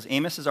book, because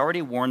Amos has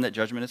already warned that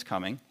judgment is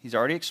coming. He's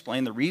already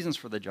explained the reasons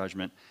for the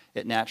judgment.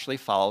 It naturally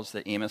follows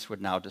that Amos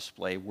would now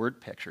display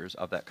word pictures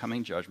of that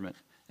coming judgment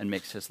and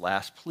makes his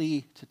last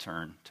plea to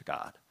turn to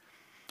God.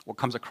 What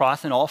comes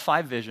across in all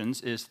 5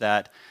 visions is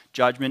that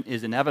judgment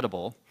is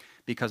inevitable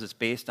because it's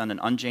based on an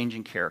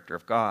unchanging character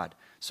of God.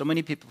 So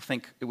many people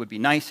think it would be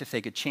nice if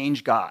they could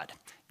change God,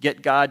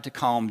 get God to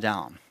calm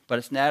down. But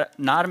it's not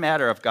a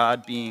matter of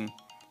God being...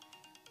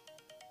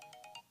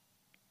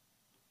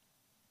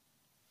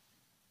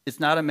 It's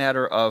not a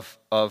matter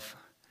of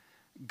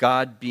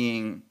God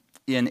being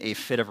in a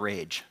fit of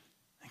rage.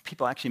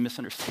 People actually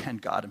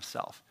misunderstand God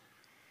himself.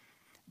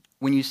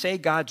 When you say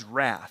God's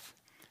wrath,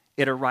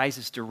 it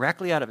arises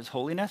directly out of his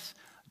holiness,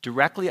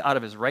 directly out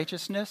of his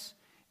righteousness,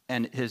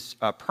 and his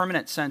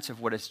permanent sense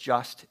of what is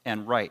just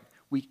and right.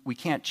 We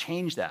can't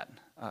change that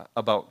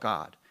about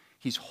God.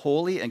 He's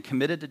holy and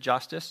committed to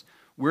justice.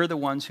 We're the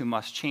ones who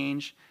must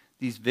change.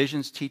 These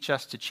visions teach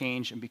us to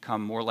change and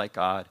become more like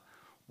God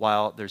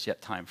while there's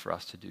yet time for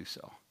us to do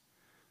so.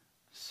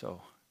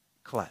 So,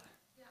 Colette.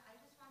 Yeah, I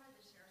just wanted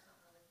to share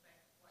something really quick.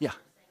 What Yeah.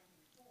 you were saying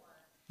before.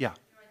 Yeah.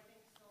 You know, I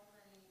think so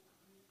many,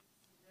 we see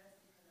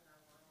this even in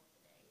our world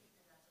today,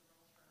 and that's a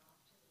real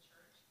turnoff to the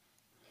church.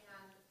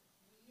 And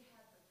we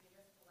had the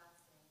biggest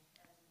blessing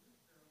as a youth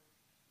group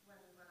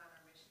when we went on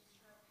our missions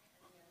trip,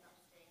 and we ended up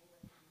staying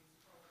with these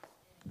folks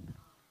in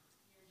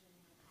near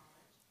Geneva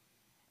College.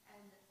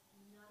 And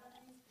none of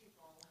these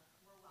people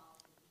were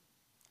wealthy.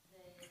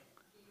 They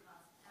gave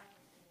us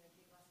everything. They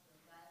gave us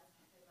their beds.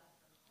 They left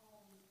their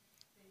homes.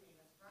 They made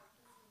us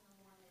breakfast in the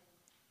morning.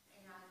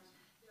 And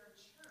their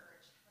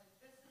church, like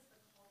this is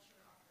the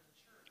culture of their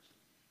church.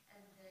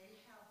 And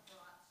they have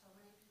brought so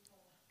many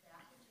people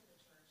back into the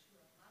church who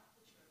have left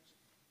the church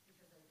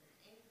because they've been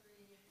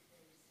angry.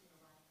 They've seen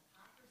a lot of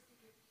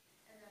hypocrisy.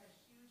 And then a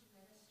huge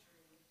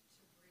ministry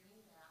to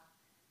bring back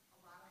a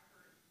lot of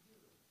hurt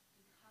youth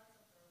because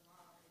of their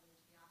love and their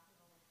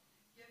diaconal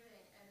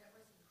giving. And it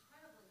was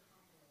incredibly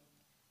humbling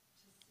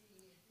to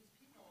see these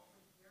people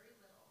with very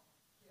little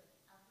give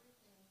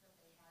everything that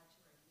they had to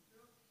our youth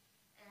group.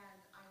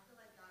 And I feel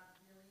like God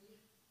really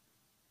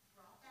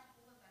brought that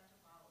whole event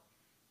about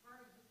for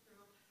our youth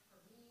group, for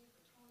me,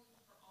 for Tony,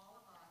 for all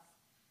of us,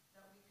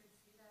 that we could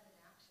see that in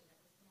action.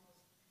 It was the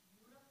most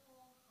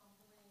beautiful,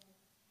 humbling,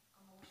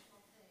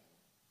 emotional thing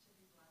to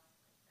be blessed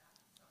like that.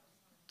 So I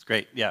just wanted It's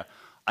great, yeah.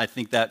 I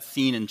think that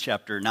scene in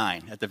chapter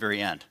 9 at the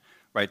very end,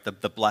 right,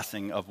 the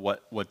blessing of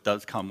what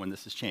does come when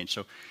this is changed.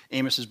 So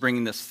Amos is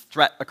bringing this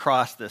threat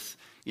across, this,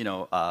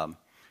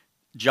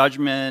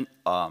 judgment,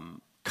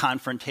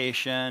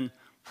 confrontation,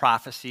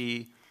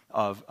 prophecy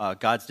of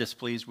God's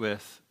displeased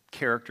with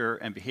character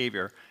and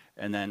behavior.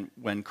 And then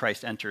when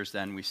Christ enters,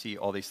 then we see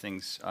all these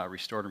things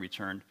restored and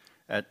returned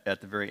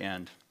at the very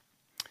end.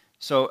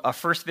 So a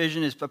first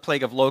vision is the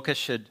plague of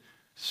locusts, should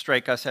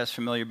strike us as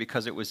familiar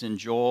because it was in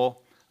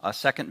Joel. A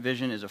second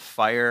vision is a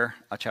fire,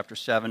 chapter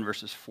 7,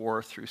 verses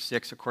 4 through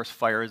 6. Of course,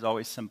 fire is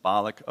always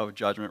symbolic of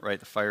judgment, right?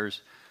 The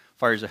fires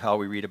of hell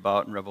we read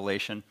about in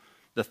Revelation.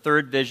 The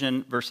third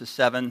vision, verses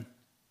 7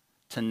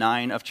 to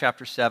 9 of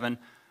chapter 7.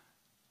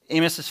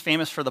 Amos is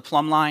famous for the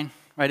plumb line,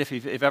 right? If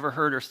you've ever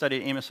heard or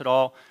studied Amos at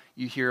all,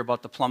 you hear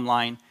about the plumb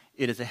line.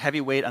 It is a heavy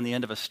weight on the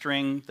end of a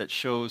string that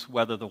shows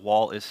whether the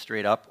wall is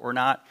straight up or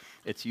not.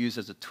 It's used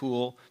as a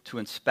tool to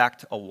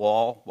inspect a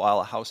wall while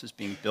a house is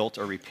being built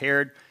or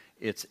repaired.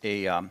 It's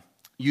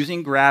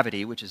using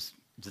gravity, which is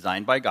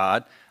designed by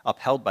God,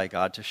 upheld by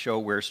God, to show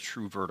where's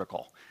true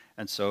vertical.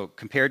 And so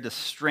compared to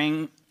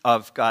string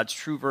of God's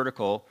true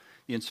vertical,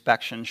 the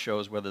inspection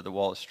shows whether the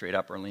wall is straight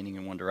up or leaning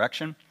in one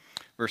direction.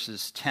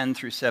 Verses 10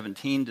 through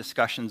 17,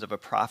 discussions of a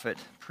prophet,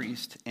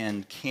 priest,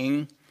 and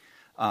king,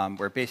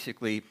 where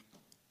basically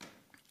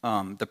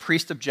the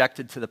priest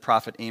objected to the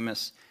prophet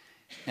Amos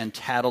and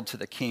tattled to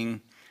the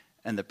king,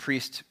 and the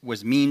priest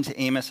was mean to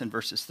Amos in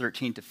verses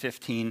 13 to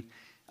 15.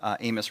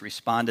 Amos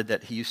responded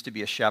that he used to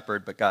be a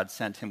shepherd, but God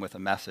sent him with a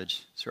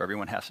message, so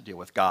everyone has to deal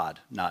with God,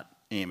 not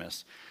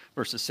Amos.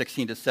 Verses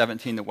 16 to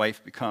 17, the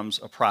wife becomes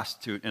a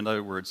prostitute. In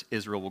other words,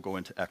 Israel will go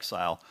into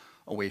exile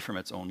away from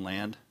its own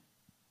land.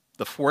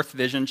 The fourth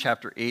vision,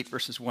 chapter 8,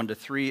 verses 1 to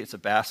 3, it's a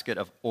basket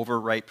of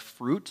overripe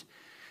fruit.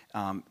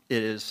 It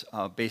is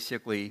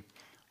basically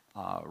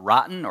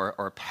rotten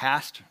or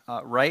past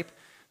ripe.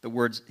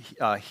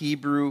 The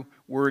Hebrew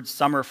word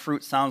summer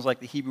fruit sounds like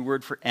the Hebrew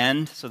word for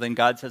end. So then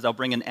God says, I'll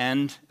bring an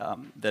end,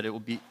 that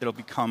it'll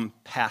become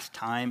past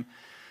time.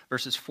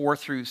 Verses 4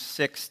 through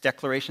 6,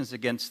 declarations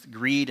against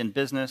greed in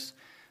business.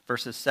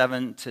 Verses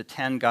 7 to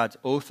 10, God's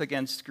oath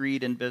against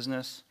greed in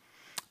business.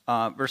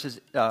 Verses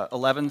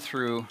 11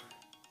 through...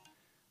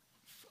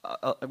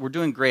 we're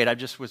doing great. I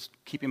just was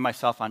keeping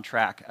myself on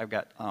track. I've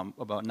got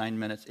about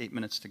 8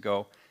 minutes to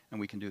go, and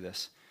we can do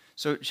this.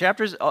 So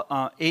chapters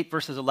 8,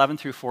 verses 11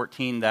 through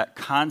 14, that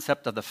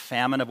concept of the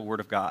famine of a word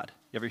of God.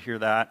 You ever hear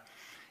that?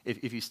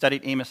 If you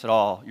studied Amos at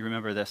all, you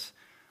remember this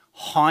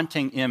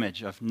haunting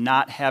image of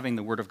not having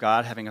the word of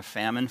God, having a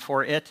famine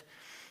for it.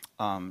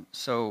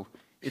 So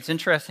it's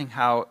interesting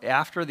how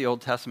after the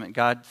Old Testament,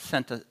 God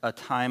sent a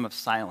time of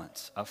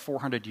silence,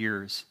 400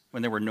 years,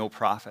 when there were no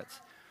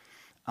prophets.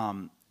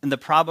 And the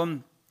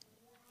problem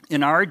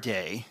in our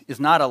day is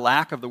not a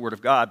lack of the word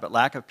of God, but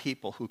lack of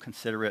people who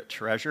consider it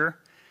treasure.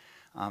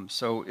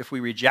 So if we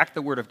reject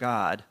the word of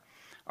God,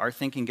 our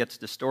thinking gets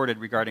distorted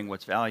regarding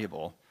what's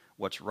valuable,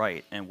 what's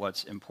right, and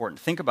what's important.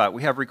 Think about it.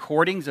 We have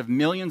recordings of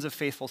millions of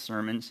faithful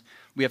sermons.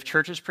 We have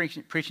churches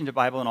preaching the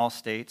Bible in all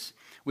states.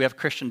 We have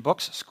Christian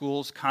books,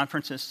 schools,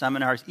 conferences,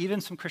 seminars,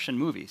 even some Christian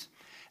movies.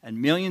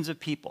 And millions of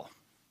people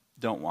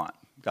don't want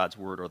God's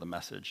word or the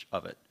message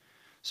of it.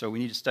 So we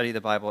need to study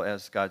the Bible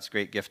as God's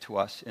great gift to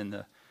us in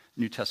the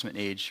New Testament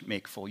age,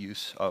 make full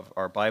use of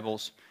our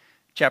Bibles.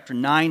 Chapter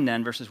 9,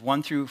 then, verses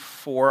 1 through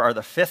 4 are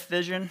the fifth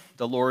vision,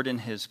 the Lord in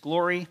his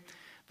glory.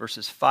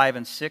 Verses 5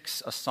 and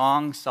 6, a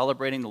song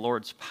celebrating the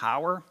Lord's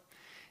power.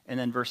 And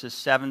then verses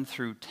 7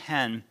 through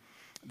 10,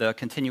 the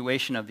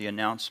continuation of the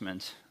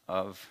announcement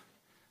of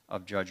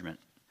judgment.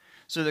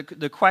 So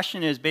the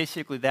question is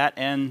basically that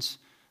ends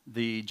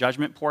the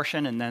judgment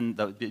portion and then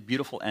the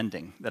beautiful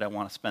ending that I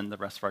want to spend the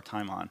rest of our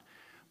time on.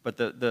 But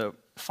the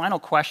final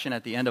question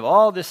at the end of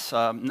all this,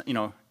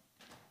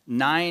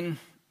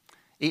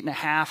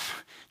 8.5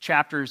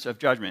 chapters of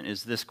judgment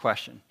is this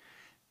question.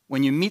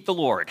 When you meet the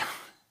Lord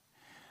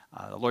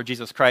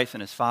Jesus Christ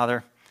and his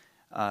Father,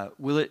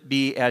 will it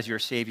be as your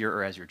Savior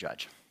or as your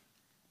judge?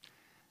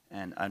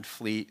 And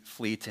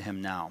flee to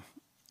him now.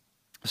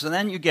 So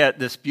then you get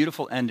this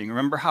beautiful ending.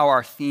 Remember how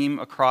our theme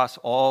across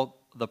all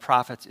the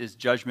prophets is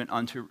judgment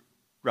unto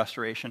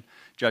restoration,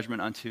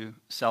 judgment unto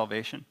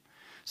salvation.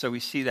 So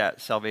we see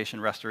that salvation,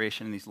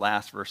 restoration in these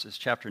last verses,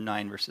 chapter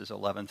 9, verses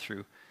 11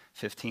 through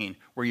 15,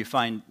 where you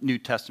find New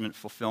Testament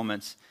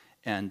fulfillments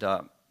and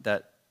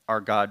that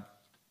our God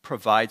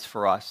provides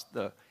for us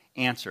the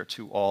answer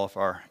to all of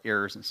our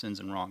errors and sins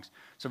and wrongs.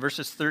 So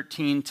verses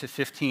 13 to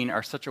 15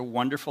 are such a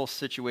wonderful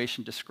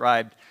situation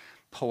described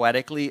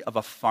poetically of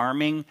a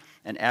farming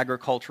and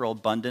agricultural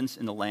abundance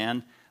in the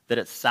land that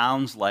it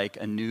sounds like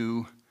a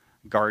new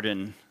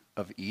Garden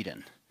of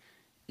Eden.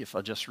 If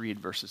I'll just read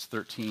verses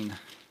 13 to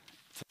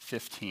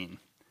 15.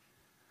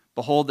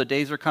 Behold, the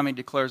days are coming,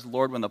 declares the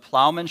Lord, when the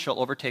plowman shall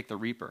overtake the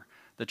reaper,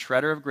 the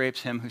treader of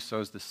grapes him who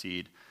sows the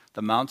seed.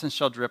 The mountains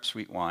shall drip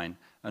sweet wine,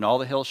 and all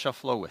the hills shall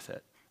flow with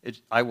it.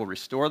 I will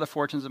restore the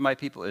fortunes of my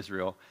people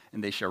Israel,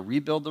 and they shall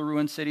rebuild the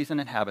ruined cities and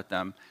inhabit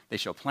them. They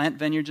shall plant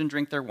vineyards and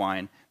drink their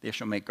wine. They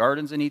shall make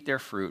gardens and eat their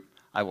fruit.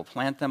 I will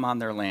plant them on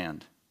their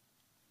land.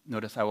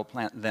 Notice I will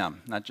plant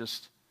them, not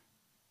just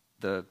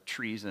the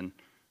trees and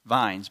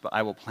vines, but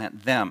I will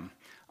plant them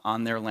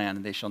on their land,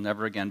 and they shall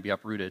never again be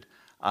uprooted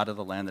out of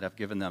the land that I've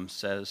given them,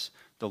 says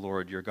the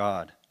Lord your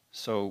God.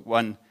 So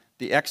when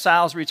the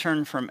exiles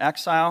return from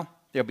exile,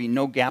 there'll be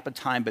no gap of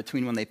time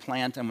between when they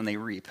plant and when they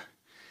reap.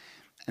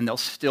 And they'll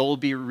still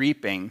be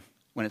reaping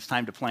when it's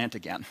time to plant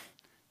again.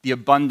 The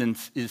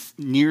abundance is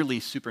nearly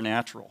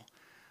supernatural.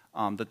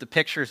 That the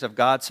pictures of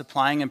God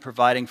supplying and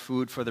providing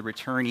food for the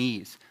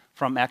returnees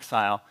from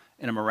exile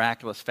in a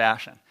miraculous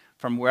fashion.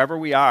 From wherever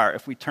we are,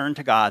 if we turn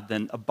to God,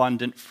 then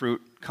abundant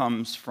fruit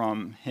comes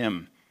from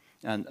him.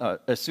 And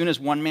as soon as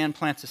one man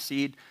plants a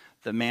seed,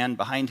 the man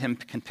behind him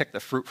can pick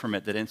the fruit from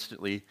it that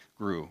instantly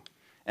grew.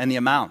 And the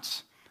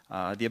amounts,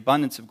 the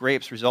abundance of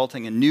grapes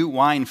resulting in new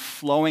wine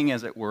flowing,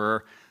 as it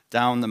were,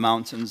 down the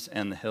mountains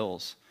and the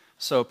hills.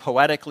 So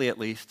poetically, at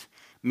least,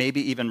 maybe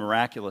even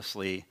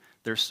miraculously,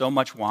 there's so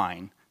much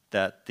wine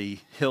that the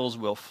hills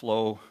will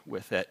flow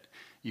with it.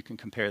 You can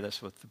compare this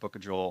with the book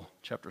of Joel,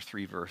 chapter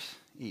 3, verse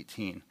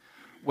 18.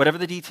 Whatever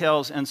the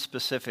details and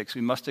specifics,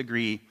 we must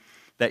agree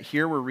that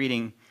here we're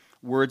reading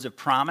words of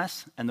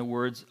promise and the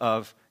words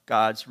of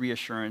God's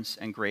reassurance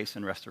and grace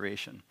and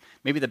restoration.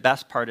 Maybe the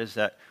best part is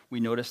that we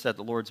notice that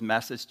the Lord's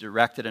message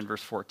directed in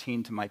verse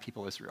 14 to my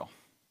people Israel.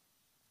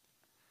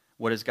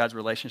 What is God's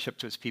relationship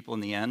to his people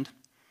in the end?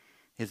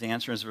 His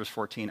answer is verse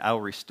 14, I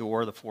will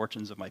restore the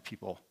fortunes of my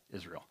people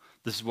Israel.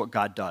 This is what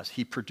God does.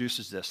 He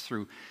produces this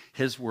through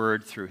his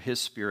word, through his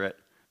spirit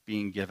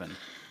being given.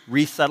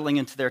 Resettling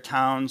into their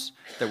towns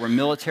that were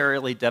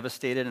militarily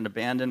devastated and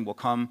abandoned will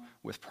come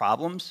with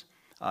problems.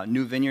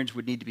 New vineyards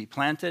would need to be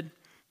planted.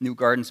 New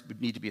gardens would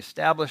need to be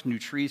established. New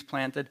trees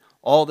planted.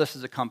 All this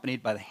is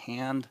accompanied by the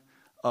hand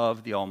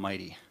of the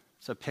Almighty.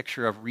 It's a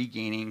picture of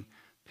regaining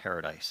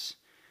paradise.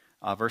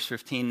 Verse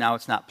 15, now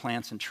it's not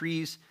plants and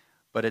trees,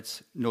 but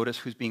it's, notice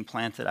who's being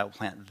planted, I will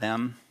plant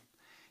them.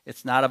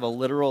 It's not of a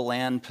literal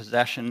land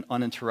possession,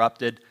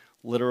 uninterrupted,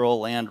 literal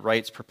land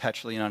rights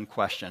perpetually and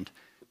unquestioned,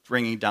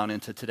 bringing down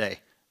into today.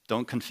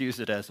 Don't confuse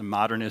it as a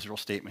modern Israel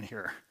statement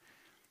here.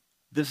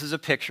 This is a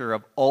picture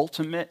of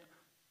ultimate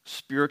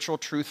spiritual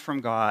truth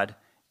from God.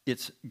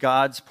 It's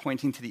God's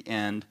pointing to the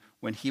end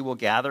when he will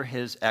gather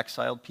his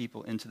exiled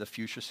people into the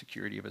future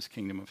security of his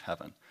kingdom of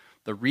heaven.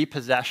 The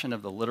repossession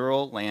of the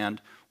literal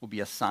land will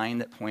be a sign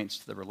that points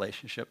to the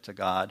relationship to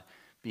God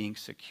being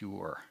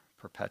secure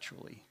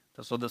perpetually.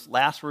 So the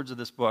last words of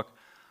this book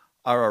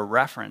are a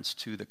reference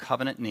to the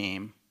covenant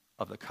name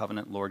of the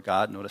covenant Lord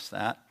God. Notice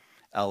that,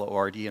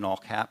 L-O-R-D in all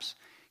caps.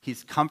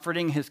 He's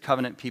comforting his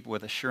covenant people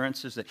with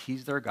assurances that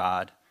he's their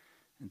God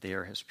and they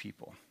are his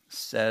people.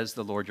 Says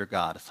the Lord your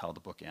God. That's how the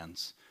book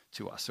ends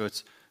to us. So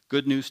it's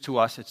good news to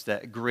us. It's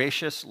that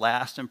gracious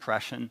last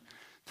impression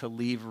to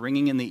leave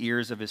ringing in the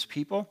ears of his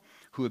people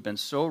who have been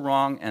so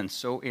wrong and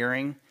so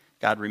erring.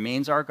 God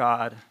remains our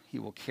God. He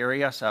will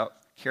carry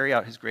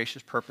out his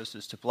gracious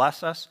purposes to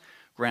bless us,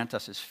 grant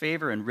us his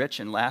favor in rich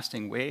and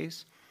lasting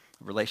ways.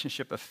 The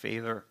relationship of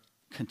favor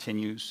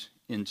continues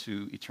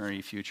into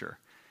eternity future.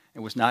 It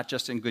was not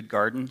just in good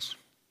gardens,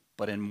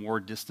 but in more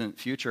distant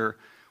future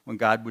when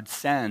God would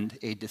send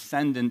a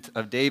descendant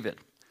of David.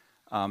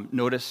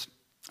 Notice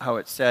how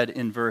it said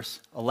in verse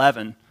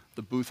 11,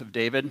 the booth of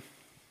David.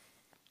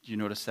 Do you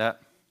notice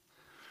that?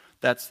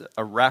 That's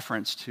a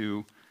reference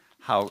to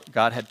how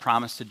God had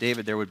promised to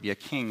David there would be a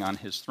king on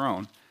his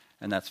throne,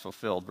 and that's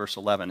fulfilled. Verse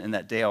 11, in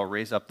that day I'll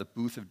raise up the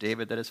booth of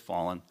David that has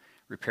fallen,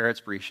 repair its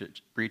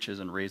breaches,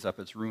 and raise up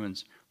its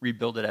ruins,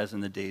 rebuild it as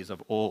in the days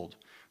of old.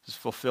 This is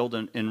fulfilled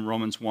in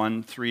Romans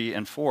 1, 3,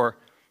 and 4.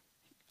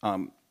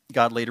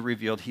 God later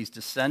revealed he's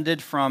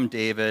descended from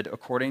David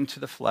according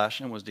to the flesh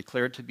and was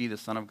declared to be the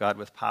Son of God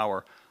with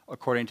power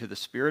according to the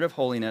Spirit of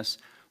holiness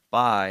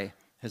by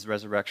his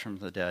resurrection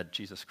from the dead,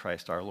 Jesus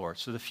Christ our Lord.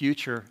 So the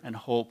future and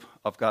hope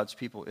of God's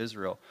people,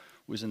 Israel,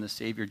 was in the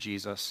Savior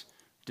Jesus,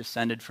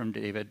 descended from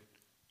David,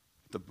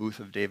 the booth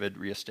of David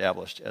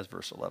reestablished, as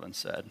verse 11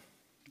 said.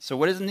 So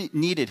what is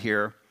needed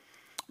here,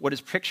 what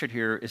is pictured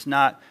here, is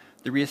not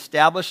the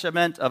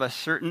reestablishment of a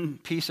certain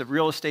piece of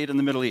real estate in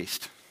the Middle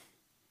East,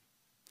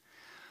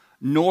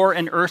 nor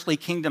an earthly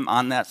kingdom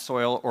on that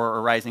soil or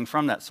arising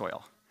from that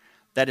soil.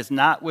 That is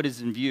not what is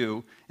in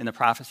view in the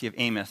prophecy of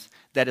Amos.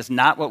 That is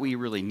not what we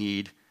really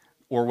need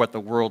or what the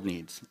world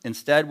needs.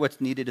 Instead, what's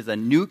needed is a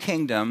new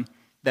kingdom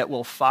that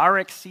will far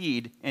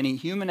exceed any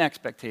human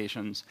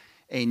expectations,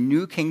 a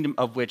new kingdom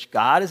of which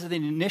God is the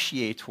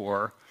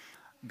initiator.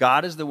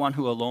 God is the one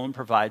who alone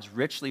provides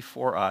richly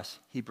for us.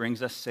 He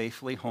brings us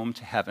safely home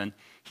to heaven.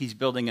 He's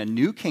building a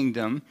new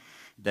kingdom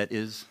that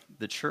is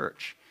the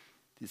church.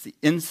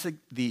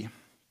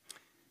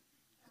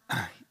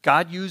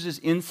 God uses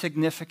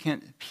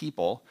insignificant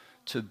people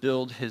to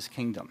build his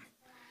kingdom.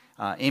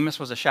 Amos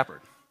was a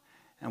shepherd,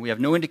 and we have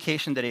no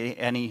indication that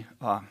any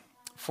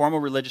formal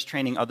religious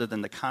training other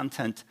than the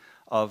content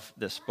of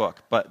this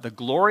book. But the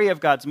glory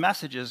of God's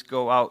messages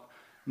go out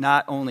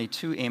not only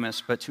to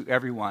Amos, but to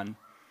everyone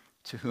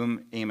to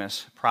whom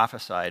Amos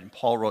prophesied. And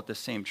Paul wrote the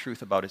same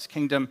truth about his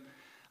kingdom,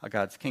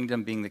 God's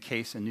kingdom being the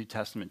case in New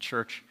Testament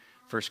church.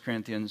 1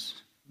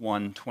 Corinthians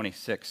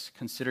 1:26.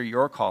 Consider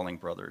your calling,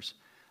 brothers.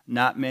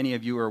 Not many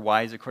of you are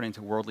wise according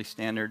to worldly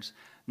standards.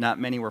 Not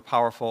many were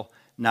powerful.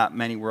 Not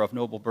many were of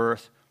noble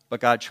birth. But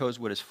God chose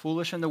what is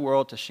foolish in the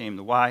world to shame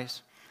the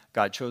wise.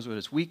 God chose what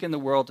is weak in the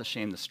world to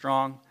shame the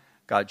strong.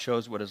 God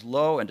chose what is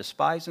low and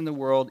despised in the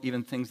world,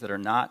 even things that are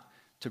not,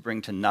 to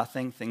bring to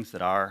nothing things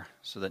that are,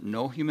 so that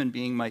no human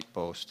being might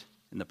boast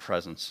in the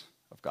presence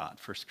of God.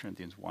 1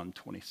 Corinthians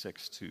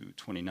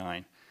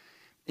 1:26-29.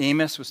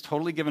 Amos was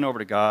totally given over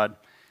to God,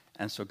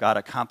 and so God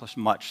accomplished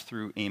much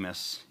through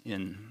Amos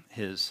in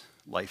his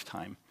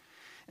lifetime.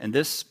 And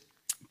this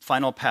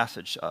final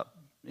passage,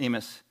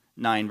 Amos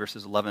 9,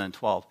 verses 11 and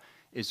 12,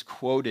 is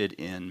quoted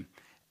in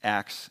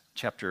Acts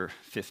chapter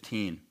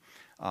 15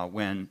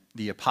 when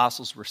the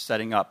apostles were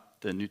setting up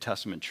the New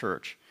Testament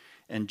church.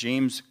 And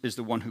James is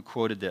the one who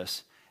quoted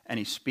this, and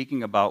he's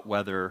speaking about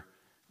whether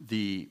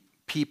the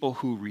people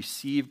who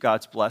receive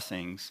God's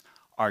blessings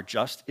are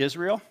just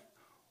Israel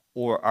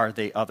or are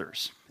they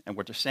others. And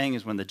what they're saying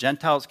is when the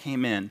Gentiles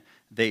came in,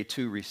 they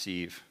too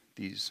receive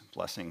these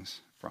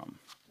blessings from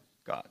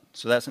God.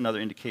 So that's another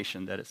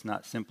indication that it's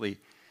not simply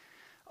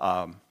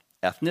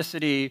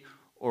ethnicity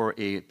or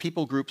a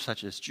people group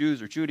such as Jews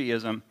or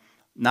Judaism,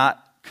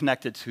 not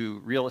connected to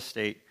real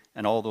estate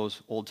and all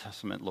those Old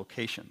Testament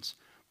locations,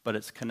 but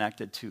it's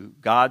connected to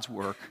God's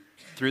work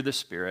through the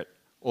Spirit,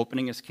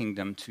 opening his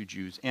kingdom to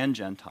Jews and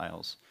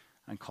Gentiles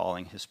and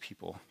calling his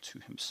people to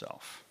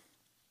himself.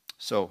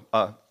 So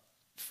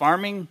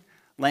farming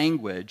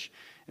language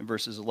in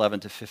verses 11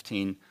 to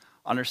 15,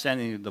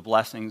 understanding the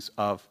blessings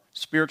of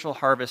spiritual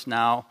harvest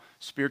now,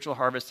 spiritual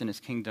harvest in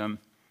his kingdom,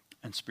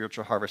 and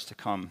spiritual harvest to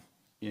come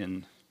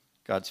in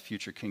God's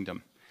future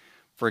kingdom.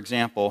 For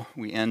example,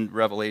 we end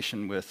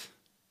Revelation with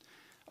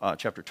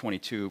chapter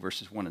 22,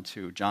 verses 1 and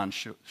 2. John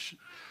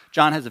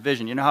has a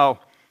vision. You know how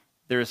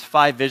There's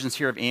 5 visions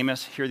here of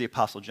Amos. Here the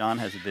Apostle John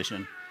has a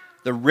vision.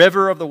 The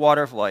river of the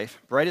water of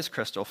life, bright as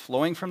crystal,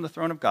 flowing from the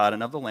throne of God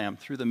and of the Lamb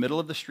through the middle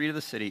of the street of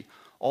the city.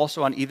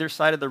 Also on either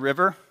side of the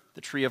river, the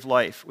tree of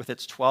life, with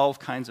its 12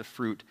 kinds of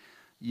fruit,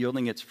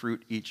 yielding its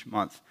fruit each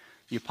month.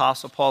 The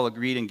Apostle Paul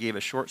agreed and gave a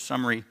short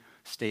summary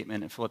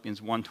statement in Philippians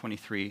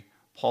 1:23.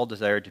 Paul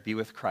desired to be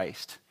with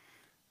Christ.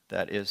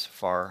 That is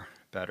far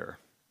better.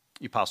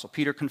 The Apostle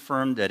Peter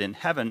confirmed that in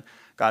heaven,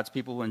 God's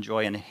people will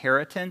enjoy an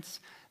inheritance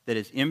that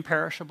is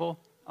imperishable,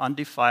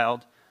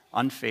 undefiled,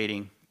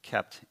 unfading,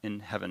 kept in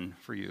heaven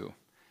for you.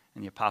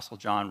 And the Apostle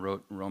John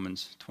wrote in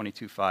Romans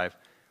 22:5,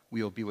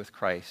 we will be with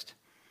Christ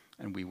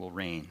and we will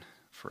reign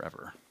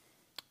forever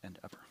and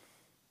ever.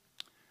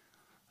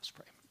 Let's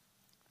pray.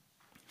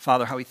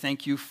 Father, how we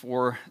thank you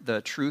for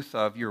the truth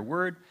of your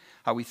word,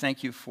 how we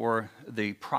thank you for the